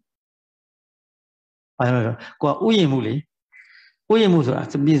ဘာလို့လဲကိုကဥယျာဉ်မှုလေဥယျာဉ်မှုဆိုတာ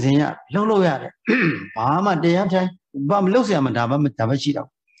ပြင်စင်ရလှုပ်ရတယ်ဘာမှတရားထိုင်ဘာမလှုပ်เสียမှဒါပဲရှိတော့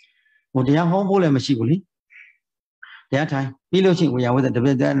ဟိုတရားဟောဖို့လည်းမရှိဘူးလေတရားထိုင်ပြီးလို့ရှိရင်ဝေယဝိသတပ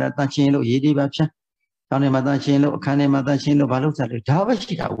ည့်တန်ချင်းလို့ရေးဒီပါဖြန်းတောင်းနေမှာတန်ချင်းလို့အခန်းထဲမှာတန်ချင်းလို့ဘာလို့ဆက်လို့ဒါပဲ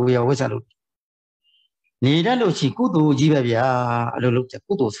ရှိတာဝေယဝိသလို့နေတတ်လို့ရှိကုသိုလ်ကြီးပဲဗျာအဲ့လိုလုပ်ကြ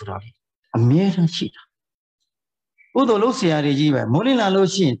ကုသိုလ်ဆိုတာလေအမြဲတမ်းရှိတာကုသိုလ်လုပ်เสียရည်ကြီးပဲမိုးလင်းလာလို့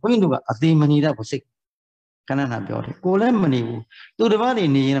ရှိရင်ဘုန်းကြီးတို့ကအသေးမနေတတ်ဘူးစိတ်ခဏခဏပြောတယ်ကိုလည်းမနေဘူးသူတစ်ပါးနေရ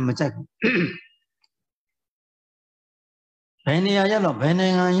င်လည်းမကြိုက်ဘူး Benia yellow,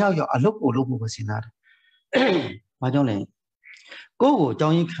 Beningan Yayo, a look was in that. Majole. Go,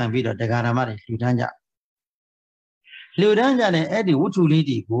 Johnny can be the Garamari, Ludanja. Ludanja and Eddie, would you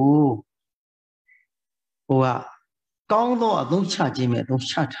lady who are gone though, don't charge him, don't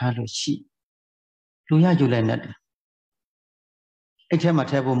chat her, she. Luya Julenet. A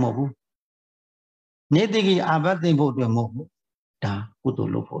tematable mobu. Nedigi Abate boat the mobu. Da,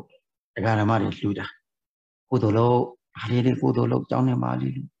 Udolo, the Garamari Luda. Udolo, Hadi Udolo, Johnny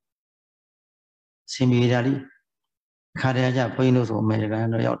Mali. Similarly, Karaja, Pinos or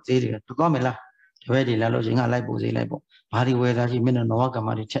American, or Zeri, to Gomela. Very lodging a libo, the libo. Body where he meant no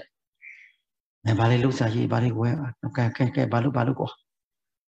Wagamari check. And Bali looks at he, Bali where, okay, Balu Baluko.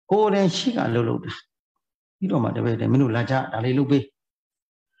 Oh, then she got Lulu. You don't matter where the Minu Laja, Alilubi.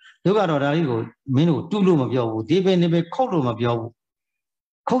 You got Aligo, Minu, two loom of your, deep in the cold room of your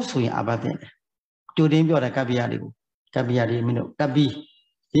coast swing about it. To them, you're a cabiadigo, cabiadi, Minu, cabi.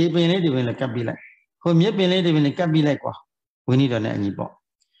 Deep in it, even a cabila. Whom you've been living in a cabila. We need an any box.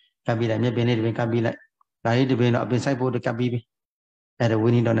 Cabila, you've been living in cabila. I need to be up beside the cabibi. At a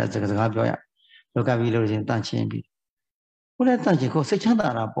winning on as a Gaboya. Look at Village in Tanchi. Well, I thought you go say Chanda,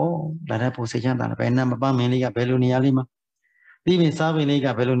 that I put Sechanda, by number Bamilia, Belunia Lima. Even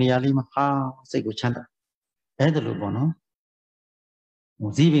Savilega, Belunia Lima, ha, say good Chanda. Edalubono.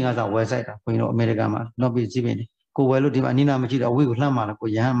 Ziving as a website, we know Americama, not be ziving. Go well to Anina Majida, we will Lama, go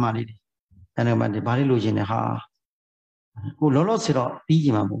Yam Mali. And about the Baliluj in a ha. Go Lolo Siro,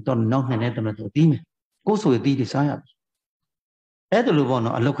 Dijima, don't knock an element of demon. Also with the desire.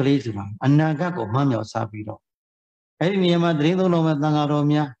 Edalubono, a localism, and Nagago, Mamma Sabino. Any Madrid, no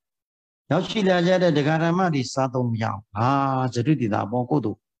Matangaromia. Now she added the Garamadi Satom Yao. Ah, the Rudida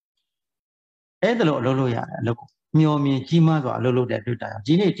Bokodo. Edlo Loloya, look. Miomi, Jima, Lolo that do that.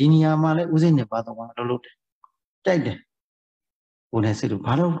 Gini, Ginia Male was in the Padova, Lolo. Take them. When I said to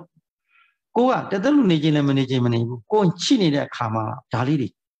Palo, go out, the Lunijin management, go and chin in that Kama,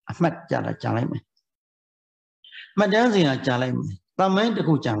 Jalidi. I met Jala Jalame. Madazina Jalame, Taman the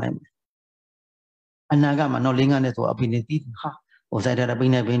Kujalame. And Nagama no linga to opinity, ha, was that a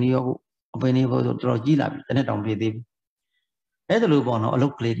bina venio, venio to Drogila, and it don't be the Edalubono, a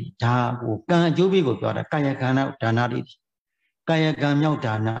look lady, Ta, who can't you be got a Kayakana, Danadi, Kayakan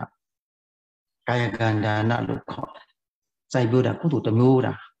Dana, Kayakan Dana look called. Saibuda, Kutu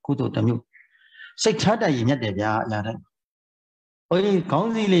Tamura, Kutu Tamu. Say Chada in Yada. Oi,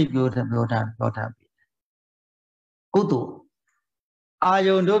 County Buddha, Buddha. Kutu. I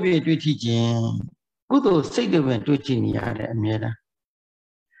don't know be teaching. Kutu, say the way to Chinia and Meda.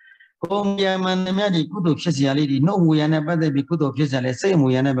 Come Yaman, the Madi Kutu Chesiality, no, we are never the Bikutu Chesial, same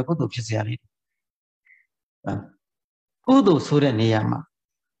we are never Kutu Chesiality. Kudu Suraniyama.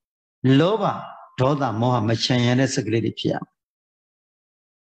 Loba, Toda Mohammed Chayane Secretary Pia.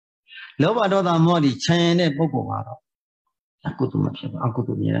 Loba Toda Modi Chayane Bogomaro. Akutu Mapia,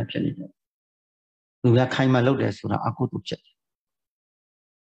 Akutu Mira Pianita. We are Kaima Lodes for Akutu Chet.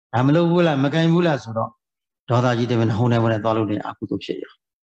 Amalula, Magamula Suro. Toda Jidem and Hona and Dolu Akutu Chet.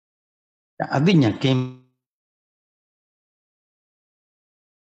 Avinia came.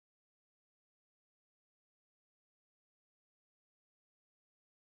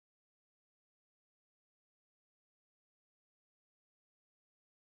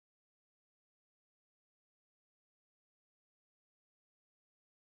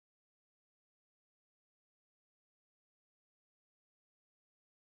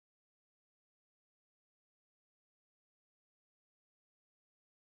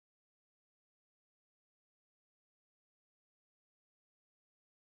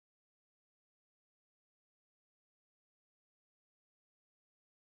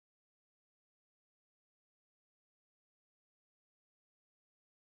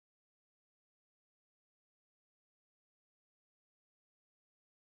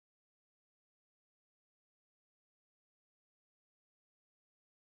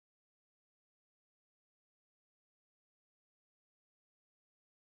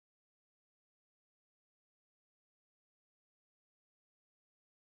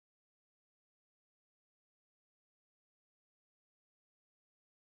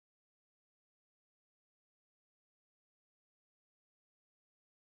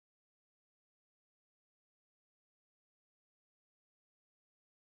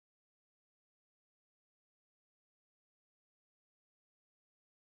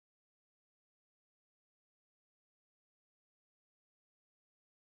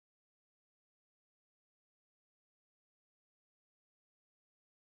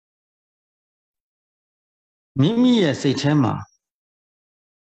 Mimi, say Tema.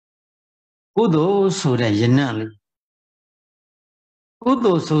 Kudu Sura Yenali. ကု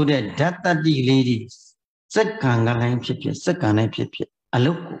သိုလ်ဆိုတဲ့ဓာတ်တတိလေးတွေစက္ကန့်ကလည်းဖြစ်ဖြစ်စက္ကန့်နဲ့ဖြစ်ဖြစ်အ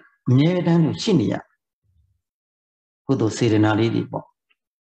လုတ်ကိုအမြဲတမ်းလို့ရှိနေရကုသိုလ်စေတနာလေးတွေပေါ့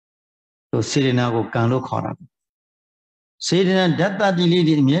တို့စေတနာကိုကံလို့ခေါ်တာစေတနာဓာတ်တတိလေး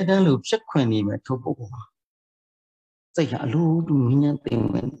တွေအမြဲတမ်းလို့ဖြစ်ခွင့်နေမယ်ထို့ပုဂ္ဂိုလ်ဟာစိတ်ဟာအလိုတူငြင်းသိမ့်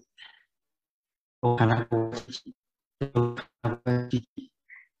ဝင်ဟောခန္ဓာကိုယ်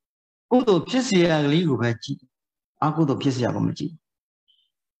ကုသိုလ်ဖြစ်เสียကလေးကိုပဲကြည့်အကုသိုလ်ဖြစ်เสียကိုမကြည့်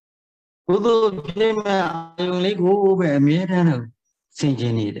ကုသိုလ်ဖြစ်မဲ့အာယုံလေးကိုပဲအမြဲတမ်းလို့ဆင်ခြ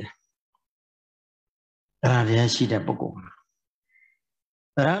င်နေတယ်တရားရှိတဲ့ပုဂ္ဂိုလ်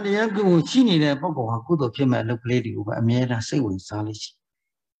တရားကိုရှိနေတဲ့ပုဂ္ဂိုလ်ဟာကုသိုလ်ဖြစ်မဲ့အလုပ်ကလေးတွေကိုပဲအမြဲတမ်းစိတ်ဝင်စားလေးရှိ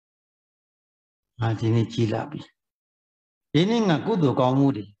ဒီနေ့ကြည်လာပြီဒီနေ့ငါကုသိုလ်ကောင်းမှု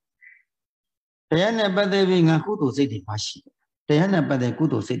တွေတရားနဲ့ပတ်သက်ပြီးငါကုသိုလ်စိတ်တွေမရှိတယ်တရားနဲ့ပတ်သက်ကု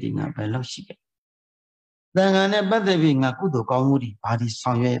သိုလ်စိတ်တွေငါဘယ်လောက်ရှိတယ်သံဃာနဲ့ပတ်သက်ပြီးငါကုသိုလ်ကောင်းမှုတွေဘာဒီ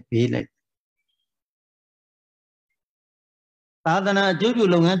ဆောင်ရွက်ပေးလိုက်သာသနာအကျိုးပြု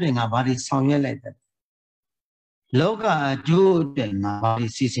လုပ်ငန်းတွေငါဘာဒီဆောင်ရွက်လိုက်တယ်လောကအကျိုးတွေငါဘာဒီ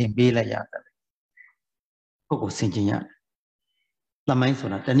စီစဉ်ပေးလိုက်ရတယ်ပုဂ္ဂိုလ်ဆင်ခြင်ရတယ်သမိုင်းဆို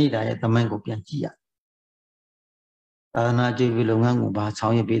တာတဏိတာရဲ့သမိုင်းကိုပြန်ကြည့်ရသာသနာအကျိုးပြုလုပ်ငန်းကိုဘာဆော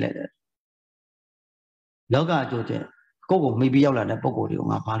င်ရွက်ပေးလိုက်တယ်လောကအကျိုးတဲ့ကိုယ့်ကိုမိပြီးရောက်လာတဲ့ပုဂ္ဂိုလ်တွေကို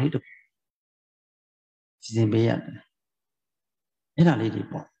ငါဘာလေးတော့စီစဉ်ပေးရတယ်အဲ့ဒါလေးတွေ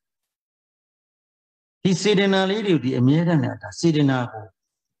ပေါ့ဒီစေတနာလေးတွေဒီအမြဲတမ်းနဲ့ဒါစေတနာကို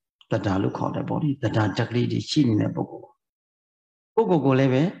တဏှာလို့ခေါ်တယ်ပေါ့ဒီတဏှာတက်ကလေးတွေရှိနေတဲ့ပုဂ္ဂိုလ်ကိုလ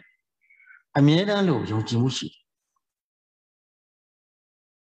ည်းပဲအမြဲတမ်းလို့ယုံကြည်မှုရှိတယ်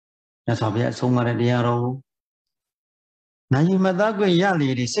။ဒါဆိုဗျာအဆုံးမတဲ့တရားတော်ကိုနိုင်ယူမသားခွင့်ရလေ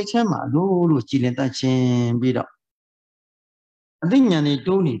ဒီစိတ်ထဲမှာလို့ကြည်လင်တတ်ခြင်းပြီးတော့အသိဉာဏ်တွေ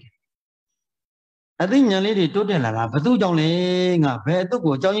တိုးနေတယ်အသိဉာဏ်လေးတွေတိုးတက်လာတာဘယ်သူကြောင့်လဲငါဘယ်အတု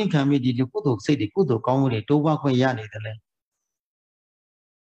ကိုအကြောင်းရင်းခံပြီးဒီကုသိုလ်စိတ်တွေကုသိုလ်ကောင်းမှုတွေတိုးပွားခွင့်ရနေတယ်လဲ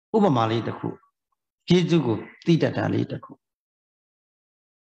ဥပမာလေးတစ်ခုကျေးဇူးကိုသိတတ်တာလေးတစ်ခု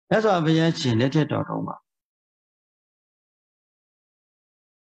အဲ့ဆိုဘုရားရှင်လက်ထက်တော်မှာ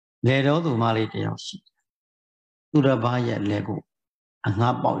လေတော်သူမလေးတယောက်ရှိသူတစ်ပါးရဲ့လက်ကိုအ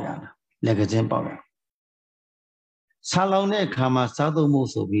ငှားပေါက်ရတာလက်ကချင်းပေါက်ရဆာလောင်တဲ့အခါမှာစားသုံးမှု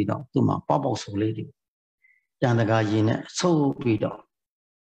ဆိုပြီးတော့သူ့မှာပေါက်ဆိုလေးတွေတန်တကာရည်နဲ့ဆုပ်ပြီးတော့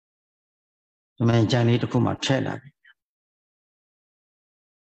ဒီမင်းကြံလေးတစ်ခုမှထည့်လာတယ်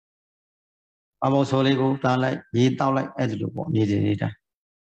ပေါက်ဆိုလေးကိုတားလိုက်ရေတောက်လိုက်အဲ့ဒီလိုပေါ့နေတာ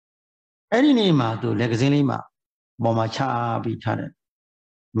အဲ့ဒီနေ့မှာသူလက်ကချင်းလေးမှာပေါ်မှာချပြီးထားတယ်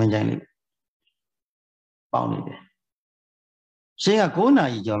မင်းကြံလေးပေါက်နေတယ်ရှင်းက9 နာ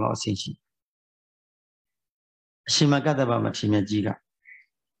ရီကျော်လောက်အဆင်ရှိအရှင်မကတ္တဗမထေရမြတ်ကြီးက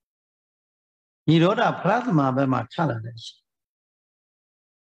ညီရောဓဖလားသမဘက်မှာထလာတယ်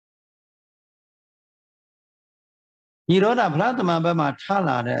ညီရောဓဖလားသမဘက်မှာထ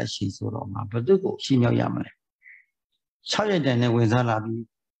လာတဲ့အရှင်ဆိုတော့ဘယ်သူကိုရှင်းမြောက်ရမလဲ6 ရက်တန်နဲ့ဝင်စားလာပြီး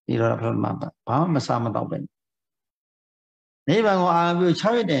ညီရောဓဖလားသမဘဘာမှမစားမတော့ပဲနိဗ္ဗာန်ကိုအာရုံပြု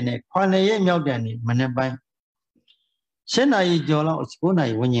6 ရက်တန်နဲ့9 ရက်မြောက်တန်နေမနေ့ပိုင်း7 နာရီကျော်လောက်9 နာ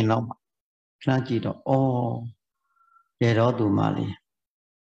ရီဝန်းကျင်လောက်မှာဖလားကြည့်တော့ရေတော်သူမလေး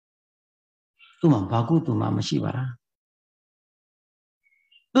သူ့မှာဘာကုသိုလ်မှမရှိပါလား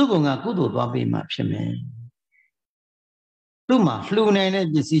သူ့ကကုသိုလ်သွားပေးမှဖြစ်မယ်သူ့မှာလှူနိုင်တဲ့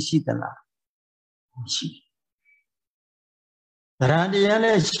ပစ္စည်းရှိသလားရှိတရားလ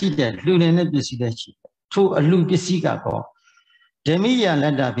ည်းရှိတယ်လှူနိုင်တဲ့ပစ္စည်းလည်းရှိတယ်ထို့အလှူပစ္စည်းကတော့ဓမ္မိယလ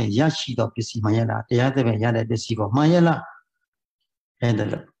က်တာဖြင့်ရရှိသောပစ္စည်းမှန်ရလားတရားသဖြင့်ရတဲ့ပစ္စည်းကိုမှန်ရလားအဲ့ဒါ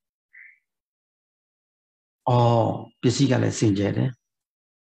လို့ပစ္စည်းကလည်းစင်ကြယ်တယ်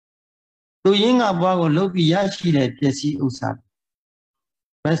သူရင်းကဘွားကိုလုတ်ပြီးရရှိတဲ့ပစ္စည်းဥစ္စာ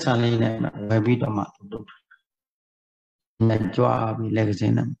ဘက်ဆံလေးနဲ့ဝယ်ပြီးတော့မှသူတို့နဲ့ကြွားပြီးလက်ကစ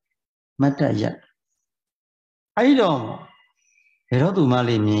င်းနဲ့မတ်တက်ရက်အဲ့တော့ဘယ်တော့သူမ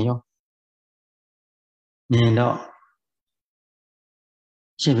လေးမြင်တော့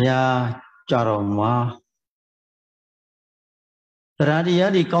ရှင်ဘုရားကြတော်မှာတရားတ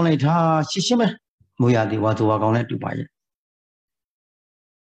ရားတွေကောင်းလိုက်တာရှင်းပဲမူရသည်ဝါသူဝါကောင်းနဲ့တူပါရဲ့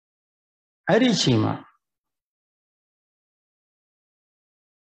အဲ့ဒီချိန်မှာ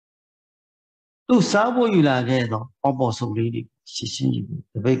သူစားဖို့ယူလာခဲ့တော့ပေါ့စုပ်လေးတွေရှင်းယူ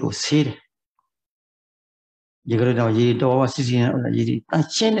တပိတ်ကိုဆေးတယ်ရေကြတော့ရေတော်စစ်စစ်နဲ့ရေတွေတန့်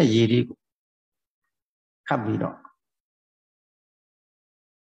ရှင်းတဲ့ရေတွေကိုခပ်ပြီးတော့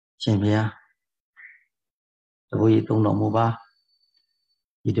ရှင်ဘုရားတဘိုးကြီးသုံးတော်မူပါ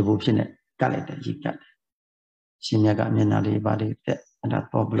ဒီတဘိုးဖြစ်နေကတ်လိုက်တယ်ရေကတ်တယ်ရှင်မြတ်ကမျက်နှာလေးပါလေးတက်အဲ့ဒါ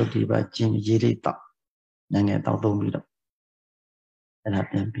ပေါ်ဘလုတ်ဒီပါကျင်းရေလေးတောက်ငငယ်တောက်သုံးပြီးတော့ အဲ့ဒါ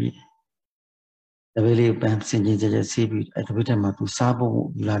ပြန်ပြီးတပည့်လေးပန်းစင်ကျင်ကြဆေးပြီးအဲ့တပည့်ထဲမှာသူစားဖို့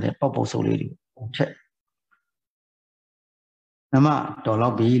ယူလာတဲ့ပေါက်စုပ်လေးတွေထက်နမတော်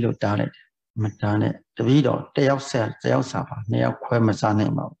တော့ပြီလို့တားလိုက်တယ်မတားနဲ့တပည့်တော်တယောက်စားပါနှစ်ယောက်ခွဲမစားနို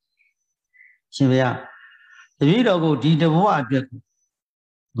င်ပါဘူးရှင်ဘုရားတပည့်တော်ကိုဒီတဘဝအတွက်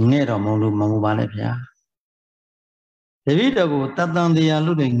ငဲ့တော်မလို့မမူပါနဲ့ဗျာတပည့်တော်ကိုတတန်တရား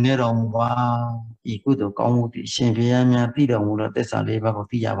လို့တွေငဲ့တော်မူပါဤကုသိုလ်ကောင်းမှုသည်ရှင်ဘုရားများသိတော်မူသောသစ္စာလေးပါးကို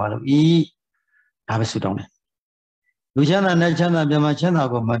သိရပါလို့ဤဒါပဲဆုတောင်းတယ်လူချမ်းသာနဲ့ချမ်းသာပြမချမ်းသာ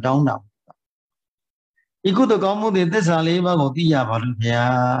ကိုမတောင်းတာဤကုသိုလ်ကောင်းမှုသည်သစ္စာလေးပါးကိုသိရပါလို့ဗျာ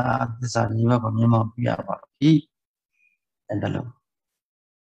သစ္စာလေးပါးကိုမြင်မှသိရပါလို့ဤအဲ့ဒါလို့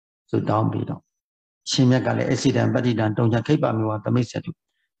ဆုတောင်းပြီးတော့ရှင်မြတ်ကလည်းအစိတံပဋိတံတုံချခိပ္ပမေဝသမိတ်ဆက်တု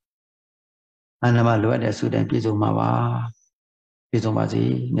အနမလိုအပ်တဲ့ဆုတိုင်ပြည့်စုံမှာပါပြည့်စုံပါစေ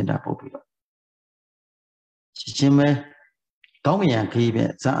မေတ္တာပို့ပြီးတော့ရှင်မဲကောင်းကင်ခရီးပဲ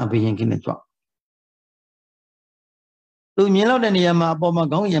ဇာအဘိရင်ခင်းနဲ့ကြွသူမြင်လောက်တဲ့နေရာမှာအပေါ်မှာ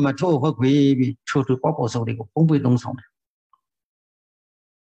ကောင်းကင်မှာထိုးဟုတ်ခွေပြီးထိုးပေါစုံတွေကိုပုံပွေသုံးဆောင်တယ်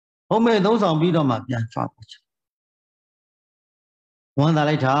ပုံပွေသုံးဆောင်ပြီးတော့မှပြန်ကြွပါချင်ဝမ်းသာ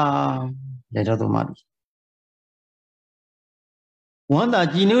လိုက်တာလေတော့သူမှပြီဝမ်းသာ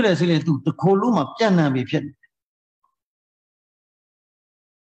ကြည်နူးတယ်ဆိုရင်သူတစ်ခိုလုံးမှာပြန့်နှံ့ပြီးဖြစ်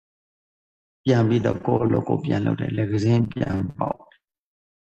ပြန်ပြီးတော့ကိုယ်လိုကိုပြန်လုပ်တယ်လက်ကစင်းပြန်ပေါက်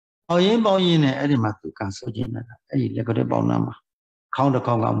အောင်ရင်ပေါက်ရင်နဲ့အဲ့ဒီမှာသူကန်ဆိုခြင်းနဲ့အဲ့ဒီလက်ကလေးပေါက်နာမှာခေါင်းတစ်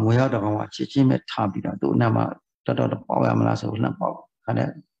ခေါင်းကမွေရောက်တစ်ခေါင်းကချစ်ချင်းပဲထားပြီးတော့သူ့အနက်မှာတော်ပေါက်ရမလားဆိုလှမ်းပေါက်ခါတဲ့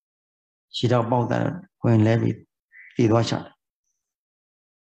ခြေတော့ပေါက်တယ်ဝင်လဲပြီးတည်သွားချတယ်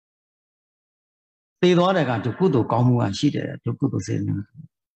တည်သွားတဲ့ကဒုက္ခတို့ကောင်းမှုကရှိတယ်ဒုက္ခတို့စေနေ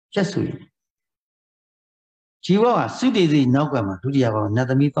ဖြတ်ဆိုရင်ဇီဝကသုတေစီနောက်ကမှာဒုတိယဘောနတ်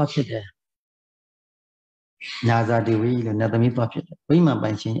သမီးသွားဖြစ်တယ်ညာဇာတိဝိလို့နတ်သမီးသွားဖြစ်တယ်ဝိမာန်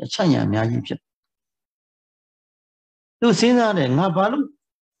ပိုင်ခြင်းအချက်ညာအများကြီးဖြစ်သူစဉ်းစားတယ်ငါဘာလို့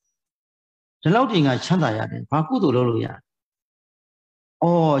ဒီလောက်တင်ငါချမ်းသာရတယ်ဘာကုသိုလ်လုပ်လို့ရ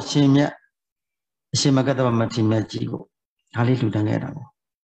အော်ရှင်မြတ်အရှင်မဂ္ဂတဗမထေရမြတ်ကြီးကိုဒါလေးလှူဒန်းခဲ့တာပေါ့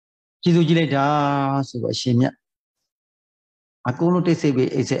ကျေးဇူးကြီးလိုက်တာဆိုတော့အရှင်မြတ်အကုန်လုံးတိတ်ဆိတ်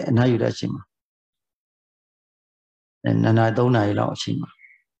ပြီးအိတ်ဆက်အနားယူတဲ့အချိန်မှာနာနာ3နာရီလောက်အချိန်မှာ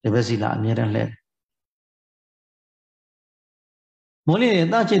ဒီဘက်စီလာအမြဲတမ်းလဲမိုးလေး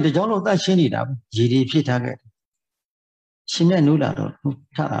တချစ်တကြောင်လို့တရှင်းနေတာရေဒီဖြစ်ထားခဲ့တယ်ရှင်နဲ့နူးလာတော့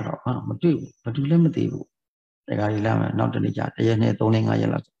ထတာတော့မတွေ့ဘူးဘာတူလည်းမသိဘူးတခါကြီးလာမယ်နောက်တနေ့ကျတရက်နဲ့3နဲ့5ရ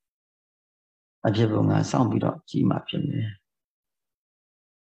က်လောက်အဖြစ်ပုံကစောင့်ပြီးတော့ကြီးမှဖြစ်နေတယ်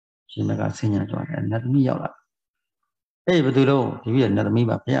ရှင်မကဆင်းရဲသွားတယ်နတ်သမီးရောက်လာအေးဘယ်သူတော့ဒီပြည့်နတ်သမီး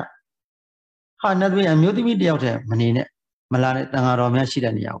ပါဗျာဟာနတ်သမီးအမျိုးသမီးတယောက်တည်းမနေနဲ့မလာနဲ့တန်ဃာတော်များရှိ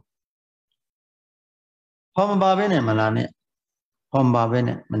တဲ့နေရာကိုဟောမပါပဲနဲ့မလာနဲ့ဟောမပါပဲ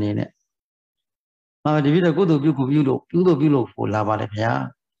နဲ့မနေနဲ့ဒီပြည့်တော့ကုသိုလ်ပြုလို့ပို့လာပါတယ်ဗျာ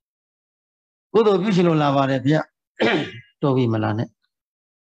ကုသိုလ်ပြုရှင်လို့လာပါတယ်ဗျာတော်ပြီမလာနဲ့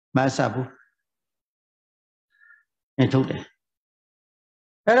မဆက်ဘူးအထုတ်တယ်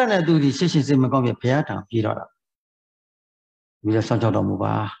အဲ့ဒါနဲ့သူဒီရှင်းစိတ်မကောင်းပြဘုရားတောင်ပြေးတော့တာပြီးတော့ဆောင်းချောက်တော်မူ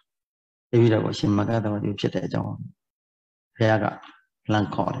ပါတပည့်တော်ကိုရှင်မဂ္ဂတဗတိဖြစ်တဲ့အကြောင်းဘုရားကလမ်း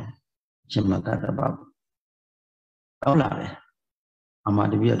ခေါ်တယ်ရှင်မဂ္ဂတဗတောင်းလာတယ်အမှ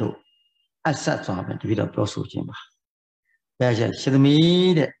တပည့်တော်အဆက်သွားပဲတပည့်တော်ပြောဆိုခြင်းပါဘုရားရှင်သ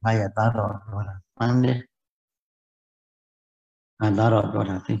မီးတဲ့ငါရဲ့သားတော်ပြောတာမှန်တယ်ငါသားတော်ပြော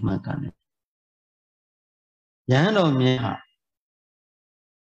တာသိမှန်ကန်တယ်ယဟန်တော်မြင်ဟာ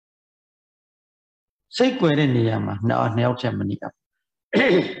စိတ်ကြွယ်တဲ့နေရာမှာနှစ်ယောက်ချက်မနေရ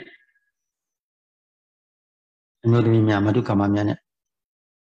အမျိုးသမီးများမတုခမများနဲ့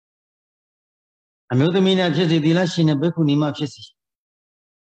အမျိုးသမီးနဲ့ဖြစ်စီသီလရှင်နဲ့ဘိက္ခုနီမဖြစ်စီ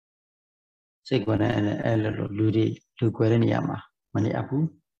စိတ်ကြွယ်တဲ့အဲ့လိုလူတွေလူကြွယ်တဲ့နေရာမှာမနေရဘူး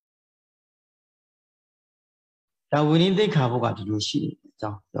ဒါဝိနည်းသိက္ခာဘုကဒီလိုရှိတယ်အကြော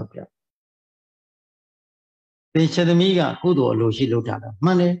င်းပြောပြသေချသမီးကကုသိုလ်အလိုရှိလုပ်တာတော့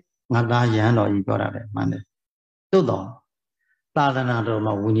မှန်တယ်ငါသားရဟန်းတော်ကြီးပြောတာလည်းမှန်တယ်သို့တော့သာသနာတော်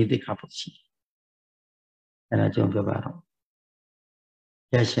မှာဝိနည်းသိက္ခာပုရှိအဲ့ဒါကြောင့်ပြောပါတော့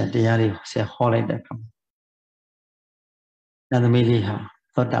ရရှင်တရားလေးဆက်ဟောလိုက်တဲ့အခါနတ်သမီးလေးဟာ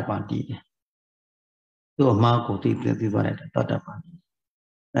သောတာပန်တည်တယ်သူ့အမားကိုသိသွားတဲ့သောတာပန်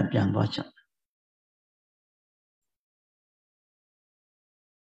နဲ့ပြန်သွားချင်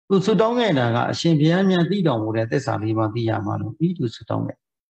သူဆုတောင်းခဲ့တာကအရှင်ဘုရားမြတ်သိတော်မူတဲ့သစ္စာလေးပါးသိရမှာလို့ပြီးသူဆုတောင်းခဲ့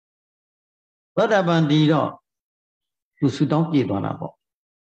သောတာပန်တည်တော့သူဆုတောင်းပြည့်သွားတာပေါ့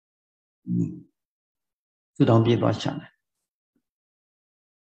ဆုတောင်းပြည့်သွားချင်တယ်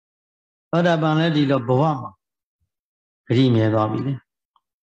သောတာပန်လည်းဒီလိုဘဝမှာဂရိမြဲသွားပြီလေ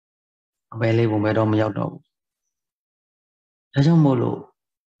ပဲလေးပုံပဲတော့မရောက်တော့ဘူးဒါကြောင့်မို့လို့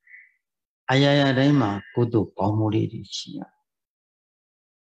အရာရာတိုင်းမှာကုသိုလ်ကောင်းမှုတွေရှိရ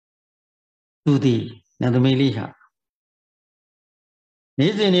သူဒီနတ်သမီးလေးဟာ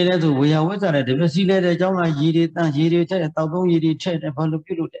နေ့စဉ်နေတဲ့သူဝေယဝိဇ္ဇာတဲ့တပည့်စီလဲတဲ့အကြောင်းကရည်တွေတန်ရည်တွေထက်တောက်သုံးရည်တွေထက်တယ်ဘာလို့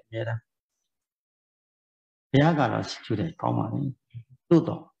ပြုလို့တဲ့အများတာဘုရားကတော့ချူတယ်ကောင်းပါလေသို့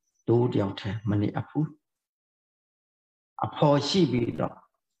တော့ဒိုးတယောက်တည်းမနေအပ်ဘူးအဖော်ရှိပြီးတော့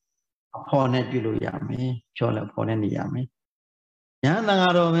အဖော်နဲ့ပြုလို့ရမယ်ဖြောလည်းဖော်နဲ့နေရမယ်ညာတန်ဃာ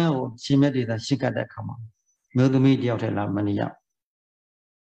တော်မင်းကိုရှင်မြတ်ဒေသရှိကတ်တဲ့ခါမှာမျိုးသမီးတယောက်တည်းလာမနေရ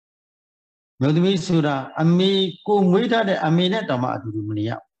မျိုးသမီးဆိုတာအမေကိုမွေးထားတဲ့အမေနဲ့တောင်မှအတူတူမနေ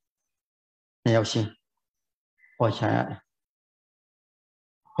ရနှစ်ယောက်ရှင်ဟောချရတယ်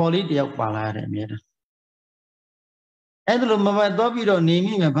ဟောလေးတယောက်ပါလာရတယ်အမြဲတမ်းအဲ့ဒါလိုမပတ်တော့ပြီးတော့နေ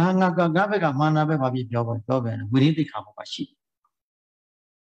မိမယ်ဘာငါကဘက်ကမာနာပဲဘာဖြစ်ပြောပဲဝိရိသိက္ခာဘုရားရှိ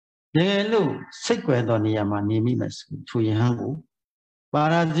တကယ်လို့စိတ်ွယ်သောနေရာမှာနေမိမယ်ဆိုသူယဟန်ကိုပါ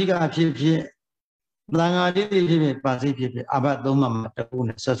ရာဇိကဖြစ်ဖြစ်သံဃာတိဖြစ်ဖြစ်ပါစိတ်ဖြစ်ဖြစ်အဘသုံးမှမတူ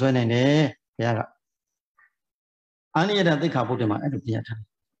နဲ့ဆွဆွဲနိုင်တယ်ဘုရားကအနိယတသိက္ခာပုဒ်တယ်မှာအဲ့လိုပြရထား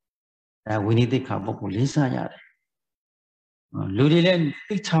တယ်ဝိနိသိက္ခာပုဒ်ကိုလေးစားရတယ်လူတွေလည်း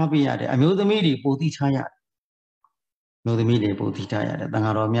သိချပေးရတယ်အမျိုးသမီးတွေပိုသိချရတယ်မျိုးသမီးတွေပိုသိချရတယ်သံ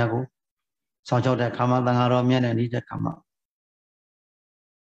ဃာတော်များကိုစောင့်ကြောက်တဲ့ခါမှာသံဃာတော်များနဲ့နေတဲ့ခါမှာ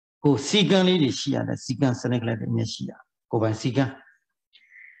ကိုစီကံလေးတွေရှိရတယ်စီကံစနစ်ကလေးတွေမျက်ရှိရကိုယ်ပိုင်စီကံ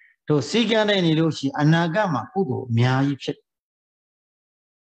တို့စီကံတဲ့နေလို့ရှိအနာဂတ်မှာကုသိုလ်အများကြီးဖြစ်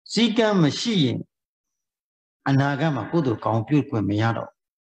စီကံမရှိရင်အနာဂတ်မှာကုသိုလ်ကောင်းပြုခွင့်မရတော့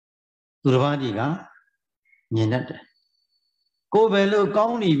သူတစ်ပါးကြီးကမြင်တတ်တယ်ကိုယ်ပဲလို့ကော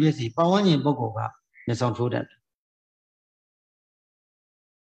င်းနေပြီစီပဝန်းကျင်ပုဂ္ဂိုလ်ကမျက်စောင်းထိုးတတ်တယ်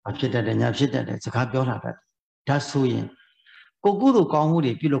အဖြစ်တတ်တယ်ညာဖြစ်တတ်တယ်စကားပြောတာတတ်ဒါဆိုရင်ကိုကုသိုလ်ကောင်းမှု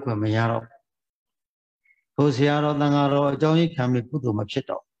တွေပြုလုပ်ခွင့်မရတော့ဘုရားတော်သံဃာတော်အကြောင်းကြီးခံပြီးကုသိုလ်မဖြစ်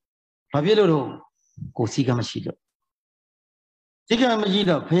တော့ဘာဖြစ်လို့တော့ကိုစီကံမရှိတော့စီကံမရှိ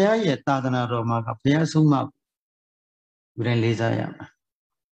တော့ဘုရားရဲ့သာသနာတော်မှာကဘုရားဆုံးမလူတိုင်းလေးစားရမှာ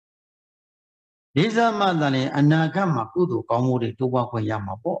လေးစားမှသာလေအနာဂတ်မှာကုသိုလ်ကောင်းမှုတွေတိုးပွားခွင့်ရ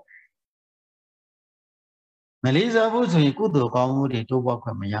မှာပေါ့မလေးစားဘူးဆိုရင်ကုသိုလ်ကောင်းမှုတွေတိုးပွားခွ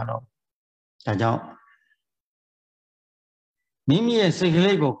င့်မရတော့ဒါကြောင့်မိမိရဲ့စိတ်က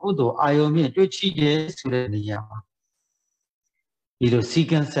လေးကိုကုသိုလ်အာယုံဖြင့်တွေ့ချိတယ်ဆိုတဲ့နေရာမှာဒီလိုစီ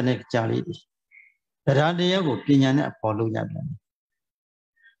ကံစနစ်ကြားလေးတွေတရားတရားကိုပညာနဲ့အပေါ်လုပ်ရပြန်တယ်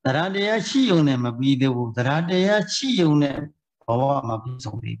တရားတရားရှိုံနဲ့မပြီးသေးဘူးတရားတရားရှိုံနဲ့ဘဝမှာပြည့်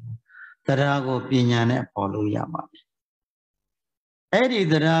စုံသေးဘူးတရားကိုပညာနဲ့ပေါ်လို့ရမှာပဲအဲ့ဒီ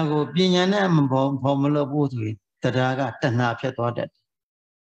တရားကိုပညာနဲ့ပေါ်မလို့ဖို့ဆိုရင်တရားကတဏှာဖြစ်သွားတတ်တ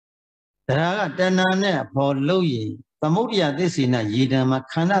ယ်တရားကတဏှာနဲ့ပေါ်လို့ရင်သမုဒ္ဒရာသစ္စေနရေတံမှာ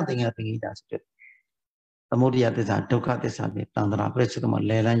ခန္ဓာသင်္ခါပကိတာဆိုတဲ့သမုဒ္ဒရာသစ္စာဒုက္ခသစ္စာတွေတန်ត្រာပြည့်စုံမှာ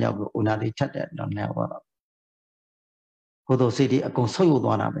လဲလန်းရောက်ပြီးဥနာတိထက်တဲ့တော့လဲဟောတော့ကိုယ်တို့စိတ်တွေအကုန်ဆုပ်ယုပ်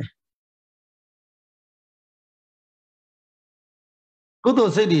သွားတာပဲကုသို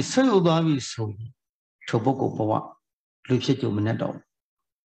လ်စိတ်တွေဆုပ်ယုပ်သွားပြီဆိုရင်ထိုပုဂ္ဂိုလ်ဘဝလူဖြစ်ကြုံမနဲ့တော့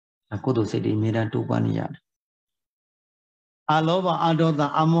ကုသိုလ်စိတ်တွေအမြဲတမ်းတိုးပွားနေရတယ်အလောဘအဒေါသ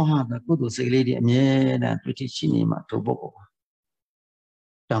အမောဟကကုသိုလ်စိတ်လေးတွေအမြဲတမ်းတွေ့ထိရှိနေမှာထိုပုဂ္ဂိုလ်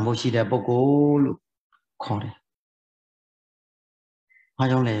တန်ဖို့ရှိတဲ့ပုဂ္ဂိုလ်လို့ခေါ်တယ်။ဘာ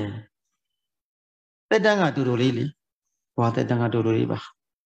ကြောင့်လဲတက်တန်းကတူတူလေးလေဘွာတက်တန်းကတူတူလေးပါ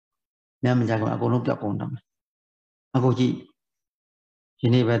ညမကြကအကုန်လုံးပြောက်ကုန်တော့မယ်အခုကြည့်ဒီ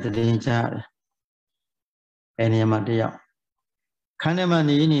နေ့ပဲတည်င်းချရတယ်အဲနေရာမှာတယောက်ခန်းထဲမှာ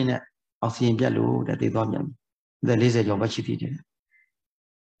နေနေနဲ့အောက်ဆီဂျင်ပြတ်လို့တဲ့သိသွားပြန်တယ်40ကျော်ပဲရှိသေးတယ်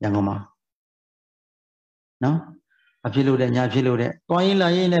ရန်ကုန်မှာနော်အဖြစ်လို့တဲ့ညာဖြစ်လို့တဲ့တွားရင်လာ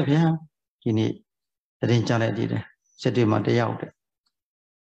ရင်လည်းဗျာဒီနေ့တည်င်းချလိုက်သေးတယ်စက်တွေမှာတယောက်တဲ့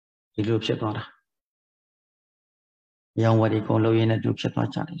ဒီလိုဖြစ်သွားတာရောင်ဝရီကုန်လို့ရင်းနဲ့သူဖြစ်သွား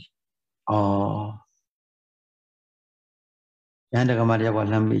ကြတယ်။အော်ရန်တကမတယောက်က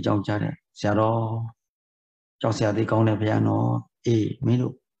လမ်းမေးကြောင်းကြတယ်ဆရာတော်ကြောက်ဆရာသေးကောင်းတယ်ဗျာနော်အေးမင်း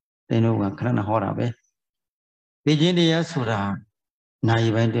တို့တင်းတို့ကခဏဟောတာပဲသိချင်းတရားဆိုတာနို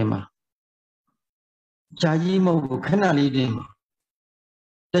င်ပိုင်းတွင်မှာဂျာကြီးမဟုတ်ဘူးခဏလေးတွင်မှာ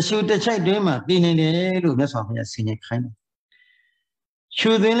တရှူတချိုက်တွင်မှာသိနေတယ်လို့မြတ်စွာဘုရားဆင်ញခိုင်းတယ်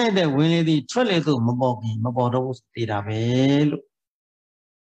ရှူသွင်းလိုက်တဲ့ဝင်လေသည်ထွက်လေသို့မပေါ်ဘူးမပေါ်တော့ဘူးသိတာပဲလို့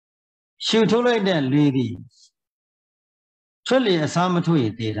ရှူထုတ်လိုက်တဲ့လေသည်ထွက်လေအစားမထုတ်ရ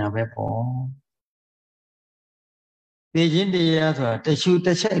င်သိတာပဲပေါ့သိချင်းတရားဆိုတာတရှူတ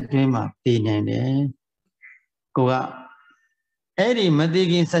စ်ချက်အတွင်းမှာသိနိုင်တယ်ကိုကအဲ့ဒီမသိ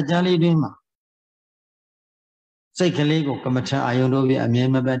ခင်စัจ जा လေးတွင်းမှာ စိတ်ကလေးကိုကမ္မထအာယုံတို့ပြီးအမြဲ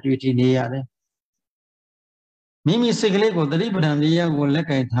မပြတ်တွေ့ထနေရတယ်မိမိစိတ်ကလေးကိုတတိပဋ္ဌာန်တရားကိုလက်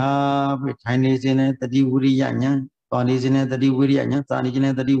ကင်ထားပြီးထိုင်နေခြင်းနဲ့တတိဝိရိယဉာဏ်သွားနေခြင်းနဲ့တတိဝိရိယဉာဏ်သာနေခြင်း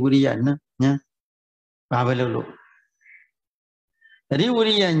နဲ့တတိဝိရိယဉာဏ်ဘာပဲလို့တတိဝိ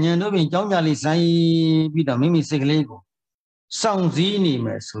ရိယဉာဏ်တို့ပြင်ကြောင်းကြလေးဆိုင်ပြီးတော့မိမိစိတ်ကလေးကိုစောင့်စည်းနေမ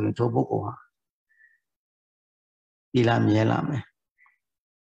ယ်ဆိုရင်ထိုပုဂ္ဂိုလ်ဟာသီလမြဲလာမယ်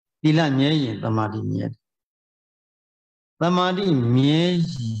သီလမြဲရင်သမာဓိမြဲသမာဓိမြဲ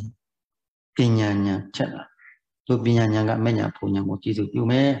ရင်ပညာဉာဏ်ထက်လာသူပညာဉာဏ်ကမဉဏ်ဖုန်ဉာဏ်ကိုကျေစုပြု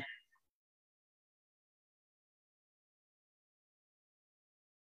မယ်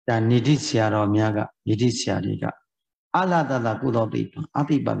ဒါနိတိဆရာတော်များကနိတိဆရာတွေကအလတတကုသောတိပံအ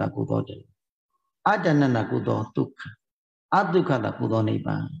တိပါဒကုသောတေအတ္တနနကုသောဒုက္ခအဒုက္ခတကုသောနိဗ္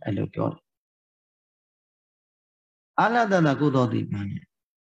ဗာန်အဲ့လိုပြောတယ်အလတတကုသောတိပံ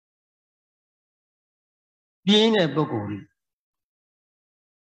ပြင်းတဲ့ပုဂ္ဂိုလ်ကြီး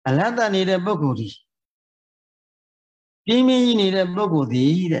အလတနေတဲ့ပုဂ္ဂိုလ်ကြီးပြင်းပြင်းကြီးနေတဲ့ပုဂ္ဂိုလ်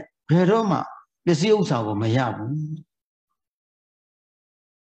ကြီးတဲ့ဘယ်တော့မှပစ္စည်းဥစ္စာကိုမရဘူး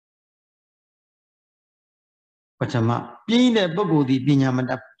ပထမပြင်းတဲ့ပုဂ္ဂိုလ်ဒီပညာမ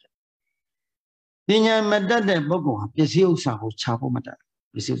တတ်ပညာမတတ်တဲ့ပုဂ္ဂိုလ်ဟာပစ္စည်းဥစ္စာကိုခြာဖို့မတတ်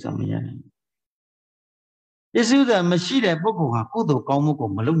ပစ္စည်းဥစ္စာမရနိုင်ဘူးပစ္စည်းဥစ္စာမရှိတဲ့ပုဂ္ဂိုလ်ဟာကုသိုလ်ကောင်းမှုကို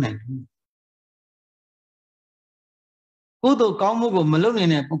မလုပ်နိုင်ဘူးကုသိုလ်ကောင်းမှုကိုမလုပ်နို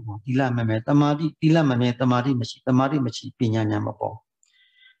င်တဲ့ပုဂ္ဂိုလ်သီလမမဲတမာတိသီလမမဲတမာတိမရှိပညာဉာဏ်မပေါ်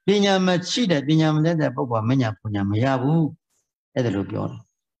ပညာမရှိတဲ့ပညာမတတ်တဲ့ပုဂ္ဂိုလ်ကမဉဏ်ပညာမရဘူးအဲ့ဒါလိုပြောတယ်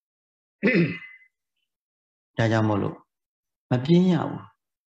ဒါကြောင့်မို့လို့မပြင်းရဘူး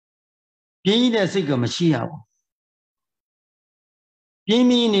ပြင်းတဲ့စိတ်ကမရှိရဘူးပြင်း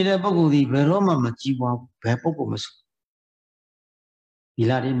ပြီးနေတဲ့ပုဂ္ဂိုလ်ဒီဘယ်တော့မှမကြည်ပွားဘူးဘယ်ပုဂ္ဂိုလ်မဆိုဒီ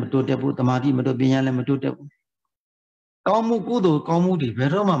လားတွေမတိုးတက်ဘူးတမာတိမတိုးပညာလည်းမတိုးတက်ဘူးကောင်းမှုကုသိုလ်ကောင်းမှုတွေဘယ်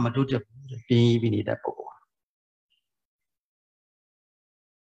တော့မှမတိုးတက်ဘူးပြင်းပြီးနေတဲ့ပုဂ္ဂိုလ်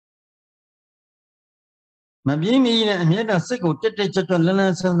မပြင်းမီနဲ့အမြဲတမ်းစိတ်ကိုတက်တက်ကြွကြွလန်းလ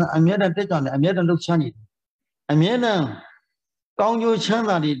န်းဆန်းဆန်းအမြဲတမ်းတက်ကြွနေအမြဲတမ်းလှုပ်ရှားနေတယ်အမြဲတမ်းကောင်းကျိုးချမ်း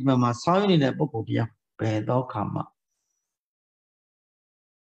သာတွေမှာဆောင်းနေတဲ့ပုဂ္ဂိုလ်တရားဘယ်တော့ခါမှ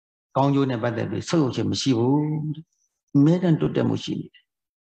ကောင်းကျိုးနဲ့ပတ်သက်ပြီးဆုတ်ယုတ်ခြင်းမရှိဘူးအမြဲတမ်းတိုးတက်မှုရှိနေတယ်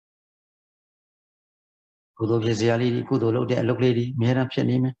ကုသိုလ်ဖြစ်စရာလေးတွေကုသိုလ်လုပ်တဲ့အလုပ်လေးတွေအမြဲတမ်းဖြစ်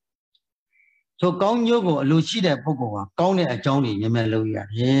နေမယ်ဆိုကောင်းကျိုးကိုအလိုရှိတဲ့ပုဂ္ဂိုလ်ဟာကောင်းတဲ့အကြောင်းတွေမြဲမြဲလုပ်ရ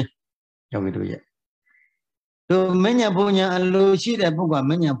တယ်ယောဂီတို့ရဲ့သူမဉ္ဇဉ်ဘုံညာအလိုရှိတဲ့ပုဂ္ဂိုလ်က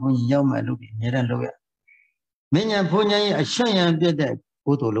မဉ္ဇဉ်ဘုံညာရောက်မဲ့လုပ်ပြီးအမြဲတမ်းလုပ်ရမဉ္ဇဉ်ဘုံညာရဲ့အရှံ့ရံပြတ်တဲ့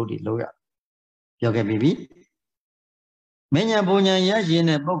ကုသိုလ်လုပ်တွေလုပ်ရပြောခဲ့ပြီမဉ္ဇဉ်ဘုံညာရရှိ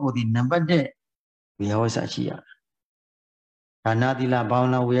တဲ့ပုဂ္ဂိုလ်ဒီနံပါတ်1ဝေယဝဆရှိရဒါနာတိလဘာဝ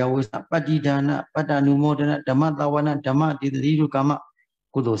နာဝေယဝဆပတ္တိဒါနပတ္တနုမောဒနာဓမ္မတဝနာဓမ္မတေတိတို့ကာမ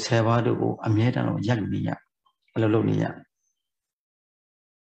ကုသိုလ်10ပါးတို့ကိုအမြဲတမ်းရပ်နေရဘယ်လိုလုပ်နေရ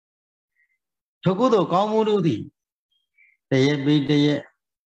ထိုကုသိုလ်ကောင်းမှုတို့သည်တရက်ပြီးတရက်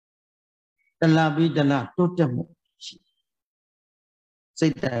တလပြီးတလတိုးတက်မှုရှိစိ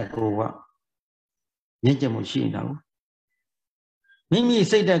တ်ဓာတ်ကိုကမြင့်ကျက်မှုရှိနေတာကိုမိမိ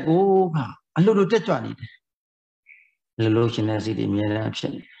စိတ်ဓာတ်ကိုကအလိုလိုတက်ကြွနေတယ်လိုလိုရှင်တဲ့စိတ်တွေအများအားဖြ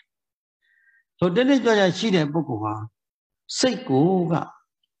စ်နေတယ်ဆိုတက်တက်ကြွကြွရှိတဲ့ပုဂ္ဂိုလ်ဟာစိတ်ကိုက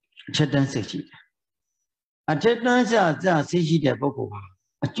အထက်တန်းစိတ်ရှိတယ်အထက်တန်းစစိတ်ရှိတဲ့ပုဂ္ဂိုလ်ဟာ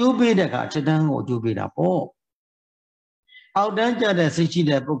အကျိုးပေးတဲ့ကအထက်တန်းကိုအကျိုးပေးတာပေါ့အောက်တန်းကြတဲ့စိတ်ရှိ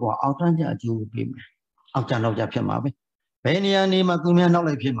တဲ့ပုဂ္ဂိုလ်အောက်တန်းကြအကျိုးပေးမယ်အောက်ကြနောက်ကြဖြစ်မှာပဲဘယ်နေရာနေမှာသူများနောက်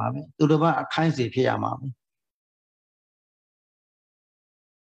လိုက်ဖြစ်မှာပဲသူတို့ကအခိုင်းစီဖြစ်ရမှာပဲ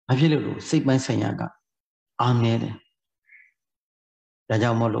ဘာဖြစ်လို့စိတ်ပိုင်းဆိုင်ရာကအားနည်းတယ်ဒါ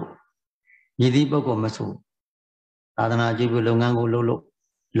ကြောင့်မို့လို့ရည်သည့်ပုဂ္ဂိုလ်မဆိုသာသနာအကျိုးပြုလုပ်ငန်းကိုလုပ်လို့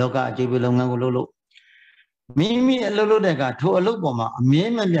လောကအကျိုးပြုလုပ်ငန်းကိုလုပ်လို့မိမိအလုပ်လုပ်တဲ့ကထိုအလုပ်ပေါ်မှာအမြဲ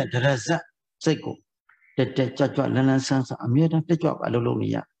မပြတ်ဒရဇတ်စိတ်ကိုတက်တက်ကြွကြွလန်းလန်းဆန်းဆန်းအမြဲတမ်းတက်ကြွပါအလုပ်လုပ်နေ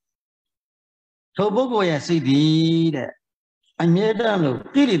ရထိုပုဂ္ဂိုလ်ရဲ့စိတ်ဒီတဲ့အမြဲတမ်းလို့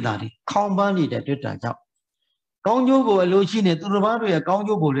ကိလေသာတွေခေါင်းပန်းနေတဲ့တွေ့တာကြောင့်ကောင်းကျိုးကိုအလိုရှိနေသူတစ်ပါးတို့ရဲ့ကောင်း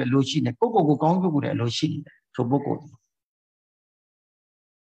ကျိုးကိုလည်းအလိုရှိနေပုဂ္ဂိုလ်ကိုကောင်းကျိုးကိုလည်းအလိုရှိနေတယ်ထိုပုဂ္ဂိုလ်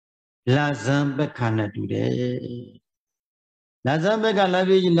လာဇံပက္ခနဲ့တူတယ်လာဇံဘက်ကလာ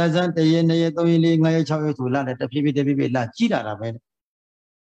ပြီးလာဇံ1ရက်2ရက်3ရက်4 5ရက်6ရက်ဆိုလာတယ်တဖြည်းဖြည်းလာကြည့်တာပဲ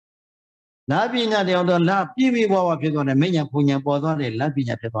လာပညာတယောက်တော့လာပြည့်ပြည့်ဝဝဖြစ်သွားတယ်မဉ္ဇဉ်ဘုံညာပေါ်သွားတယ်လာပ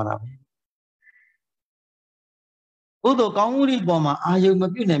ညာဖြစ်သွားတာပဲကုသိုလ်ကောင်းမှုတွေပေါ်မှာအာယုံမ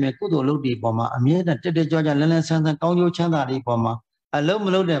ပြုတ်နိုင်မဲ့ကုသိုလ်လုပ်တွေပေါ်မှာအမြဲတမ်းတက်တက်ကြွကြွလန်းလန်းဆန်းဆန်းကောင်းကျိုးချမ်းသာတွေပေါ်မှာအလုံးမ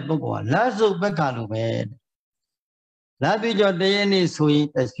လုံးတဲ့ပုဂ္ဂိုလ်ကလာစုပ်ဘက်ကလိုပဲလာပြီးတော့တရက်နေ့ဆိုရင်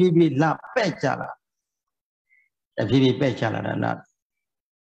တဖြည်းဖြည်းလာပဲ့ကြတာ Pipi Pechala la.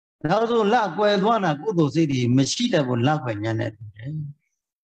 Now so luck where one a good city, machine would luck when you're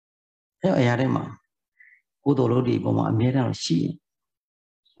Yarema. Good Lodi Boma Mira she.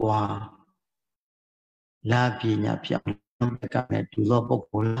 Wow. La Pina Pia Becane to the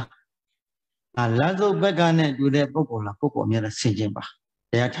Bocola. A Lazo Becane to the Bocola, Poco Mira Sijimba.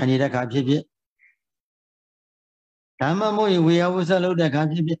 They are Chinese Kaji. Tamamo, we always allow the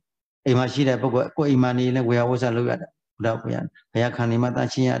Kaji. Imashida Boko Imani, we always allow at Dapian.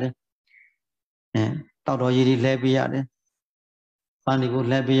 Ayakanimata Chiade. Taudo Yiri Lebiade. Panigo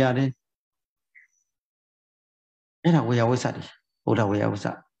Lebiade. And we always at it. Oda we always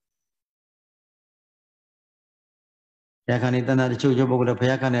at. Yakanitana the Chujo Boga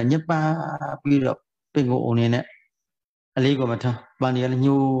Payakan and Yepa Bido Pingo on in it. A legal matter. Baniel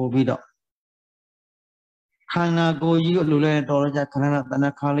new Bido. Kana go you Lule Doroja Kanana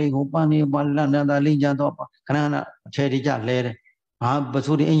Tanakali, Hopani, Balanda, Linja Dopa, Kanana, Cherija led. Ah, but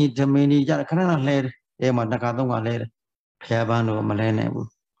so the any Germany Kanana led. Emma Nakadoma led. Payabano Malene.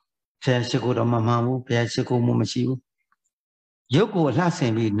 Payashiko Mamamu, Payashiko Mumachiu. Yoko last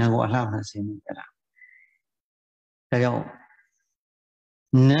same be now allowed same.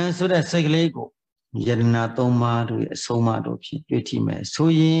 Nan so that Seglego, Yadna Toma to Soma to Twitty, so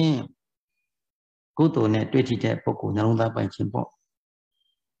ye go to net 20 Poco, Nanda by Chimpo.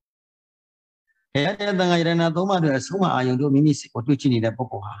 Then I ran a Toma to Soma, I do miss or Twitchy the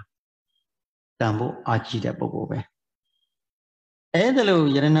Poco. Tambo, Archie the Poco. Edelo,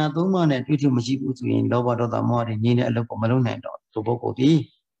 Yarana Toma and Twitty Machibu in Loba the more in Nina Loco Malone to Poco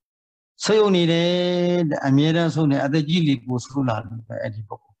tea. So you needed Amira so the other Gili was full at the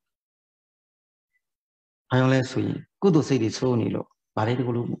Poco. I only see good to say this so Nilo, but it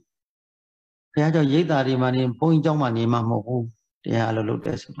will. Piaggio Yeta rimane point on money, Mamma, they are looked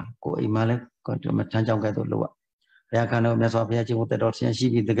as go Imale, got to Matanja Gato Loa. Piacano Mesopiaci with the dots and she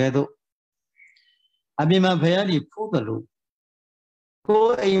be the Gato. Abima Piali put the loop.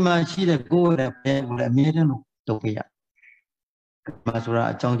 Go Ima, she the go at a million Topia.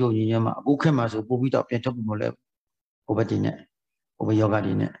 Masura, Chanjo Yama, Ukemasu, Bubita, Petopole, over dinner, over yoga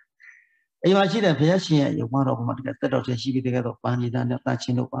dinner. Ima she the Piaci, you want of the dots and she be the Gato, Pani than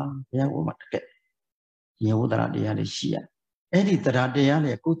touching the palm, yeah, woman. Yodra de Alicia. Editra de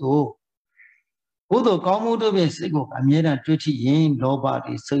Ale Kuto. Kudo Kamu to be Sigo, Amira Twitty Yin, Loba,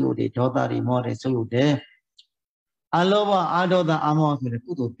 so de Jota, more so there. Alova Ado the Amo with the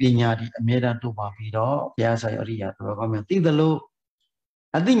Kudo Pinyadi, Amira to Babido, Piazza Ria to come think the low.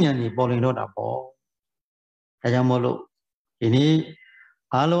 Adinani Bolino da Bo. Ayamolo. Ini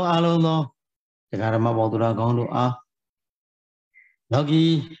Alo no. The Garama Bodura Gondo ah.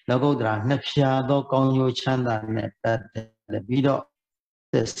 Logi, Logodra, Nepia, do Konyo Chanda, the Bido,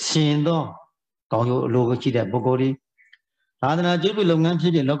 the Sindo, Konyo Logochi, the Bogori. Adana Jubu Longan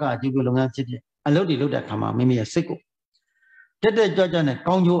City, Loga, Jubu Longan City, a lodi loda kama, Mimi a sickle. Tete Jojane,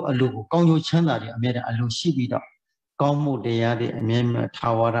 Konyo a Lugo, Konyo Chanda, made a Lucibido, Komu de Yadi, Mem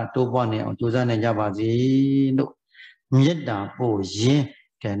Tawara, Tobane, or Josane Jabazi, no, Mieda, Po, Yin,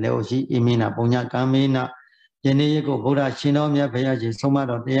 Leoji, Imina, Bonya Kamina. Jenego Buddha Shinomia Payaji Soma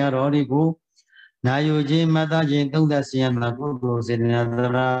or Dearorigo Nayuji Mataji Tundasian Nagudu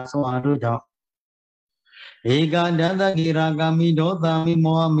Zinadra Soaruja Ega Dada Giragami Dotami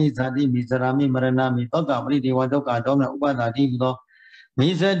Moami Zadi Mizarami Maranami Toka Bridi Wadoka Dona Ubada Digo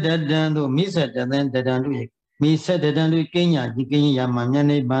Misa Dedandu Misa Dedan Dedandu Misa Dedandu Kenya Jiki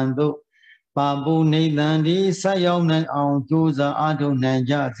Yamanyane Bando Babu Nidandi Sayom on Tuza Ado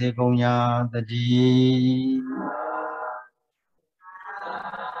Nanja Segonya the D.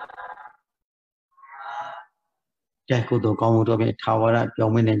 Jacodo Comodo Tawara,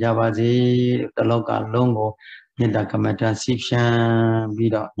 Yomin and Javazi, the local longo, Nida Kamata Sipshan,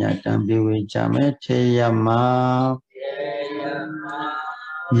 Vida Yatam Biwi Jamete Yama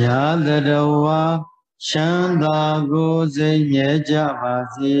Yadadawa Shanda Goze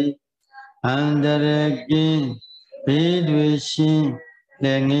Yajavazi, Andaregin, Bidwishin,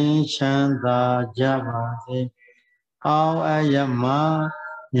 Lengi Shanda Javazi, How Ayama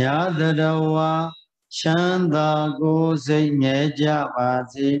Yadadawa. Shanda Goze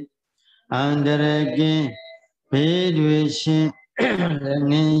Mejabazi Andaregin Bidwishin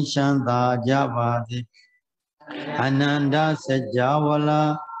Lenin Shanda Jabazi Ananda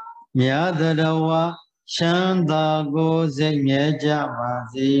Sajawala Yadadawa Shanda Goze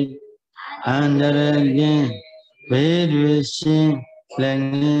Mejabazi Andaregin Bidwishin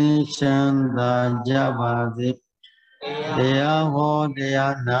Lenin Shanda Jabazi Deyaho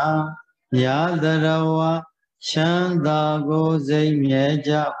Deyana Yadarawa Shanda Goze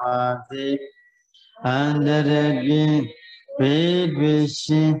Mejabazi Andarakin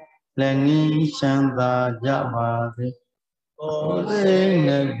Vedvishin Lani Shanta Javase Ose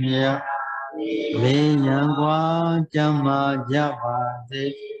Nabhya Vijangwa Jama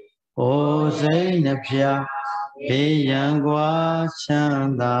Javase Ose Nabhya Vijangwa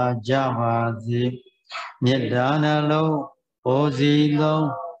Shanta Javase Nyedana Lo Ozi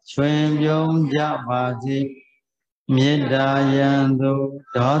Lo Chuen Byung Javase Myedayandu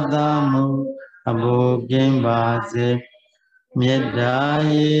Dadamu Abukim Base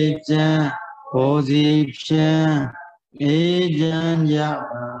Myedayijan Ozipshan Ejan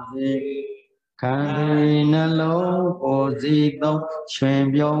Yabase Karinalo Ozito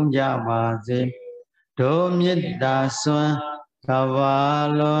Shwembyong Yabase Do Myedaswan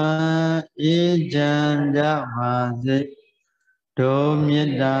Kavalwan Ejan Yabase Do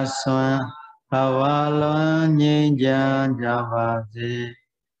Myedaswan Kavalwan Ejan Yabase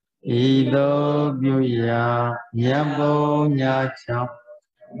Ido Byuya Nyabo Nyacham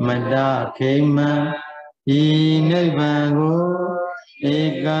Mada Keman Inibango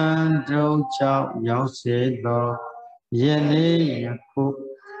Egan Dro Chao Yao Sedo Yeni Yaku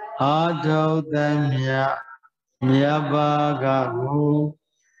Ado Damya Nyabagagu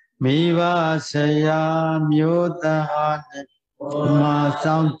Miva Saya Myotahane Ma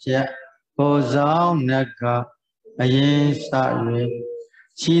Samche Ozao Naka Ayin Sawe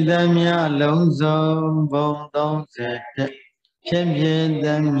Chidamya Longzo Bondong Zete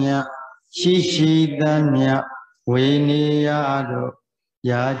Pimpidamya Shishidamya Viniyado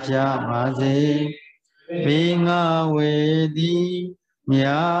Yaja Maze Vinga Vedi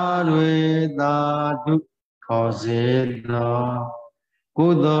Myarwe Dadu Kosedo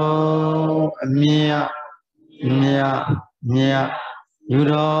Kudo Mya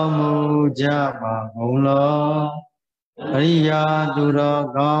Yuromu Jaba Golo Ariya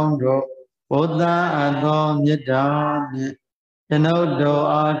Duro Gaundo Oda Ado Nyedane Tenodo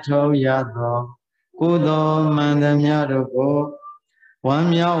Ato Yado Kudo Mandamyadoko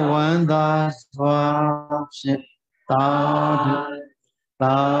Wamya Wanda Swapshit Tadu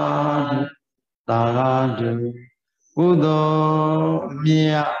Kudo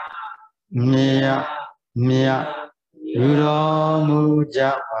Mya Yuromu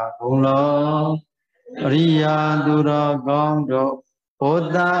Japa Golo Riya Dura Gaundo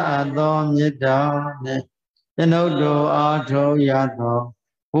Oda Ado Nyedane Tenodo Ato Yado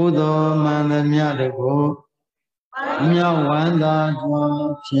Kudo Mandamyadoko Mya Wanda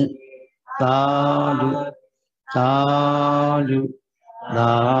Swapshit Tadu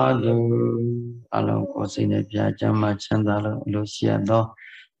Along Cosine Piajama Chandalo Luciado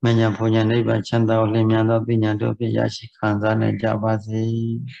Manya Punya Neighbor Chandao Limiano Pinyado Piyashi Kanzane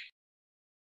Jabasi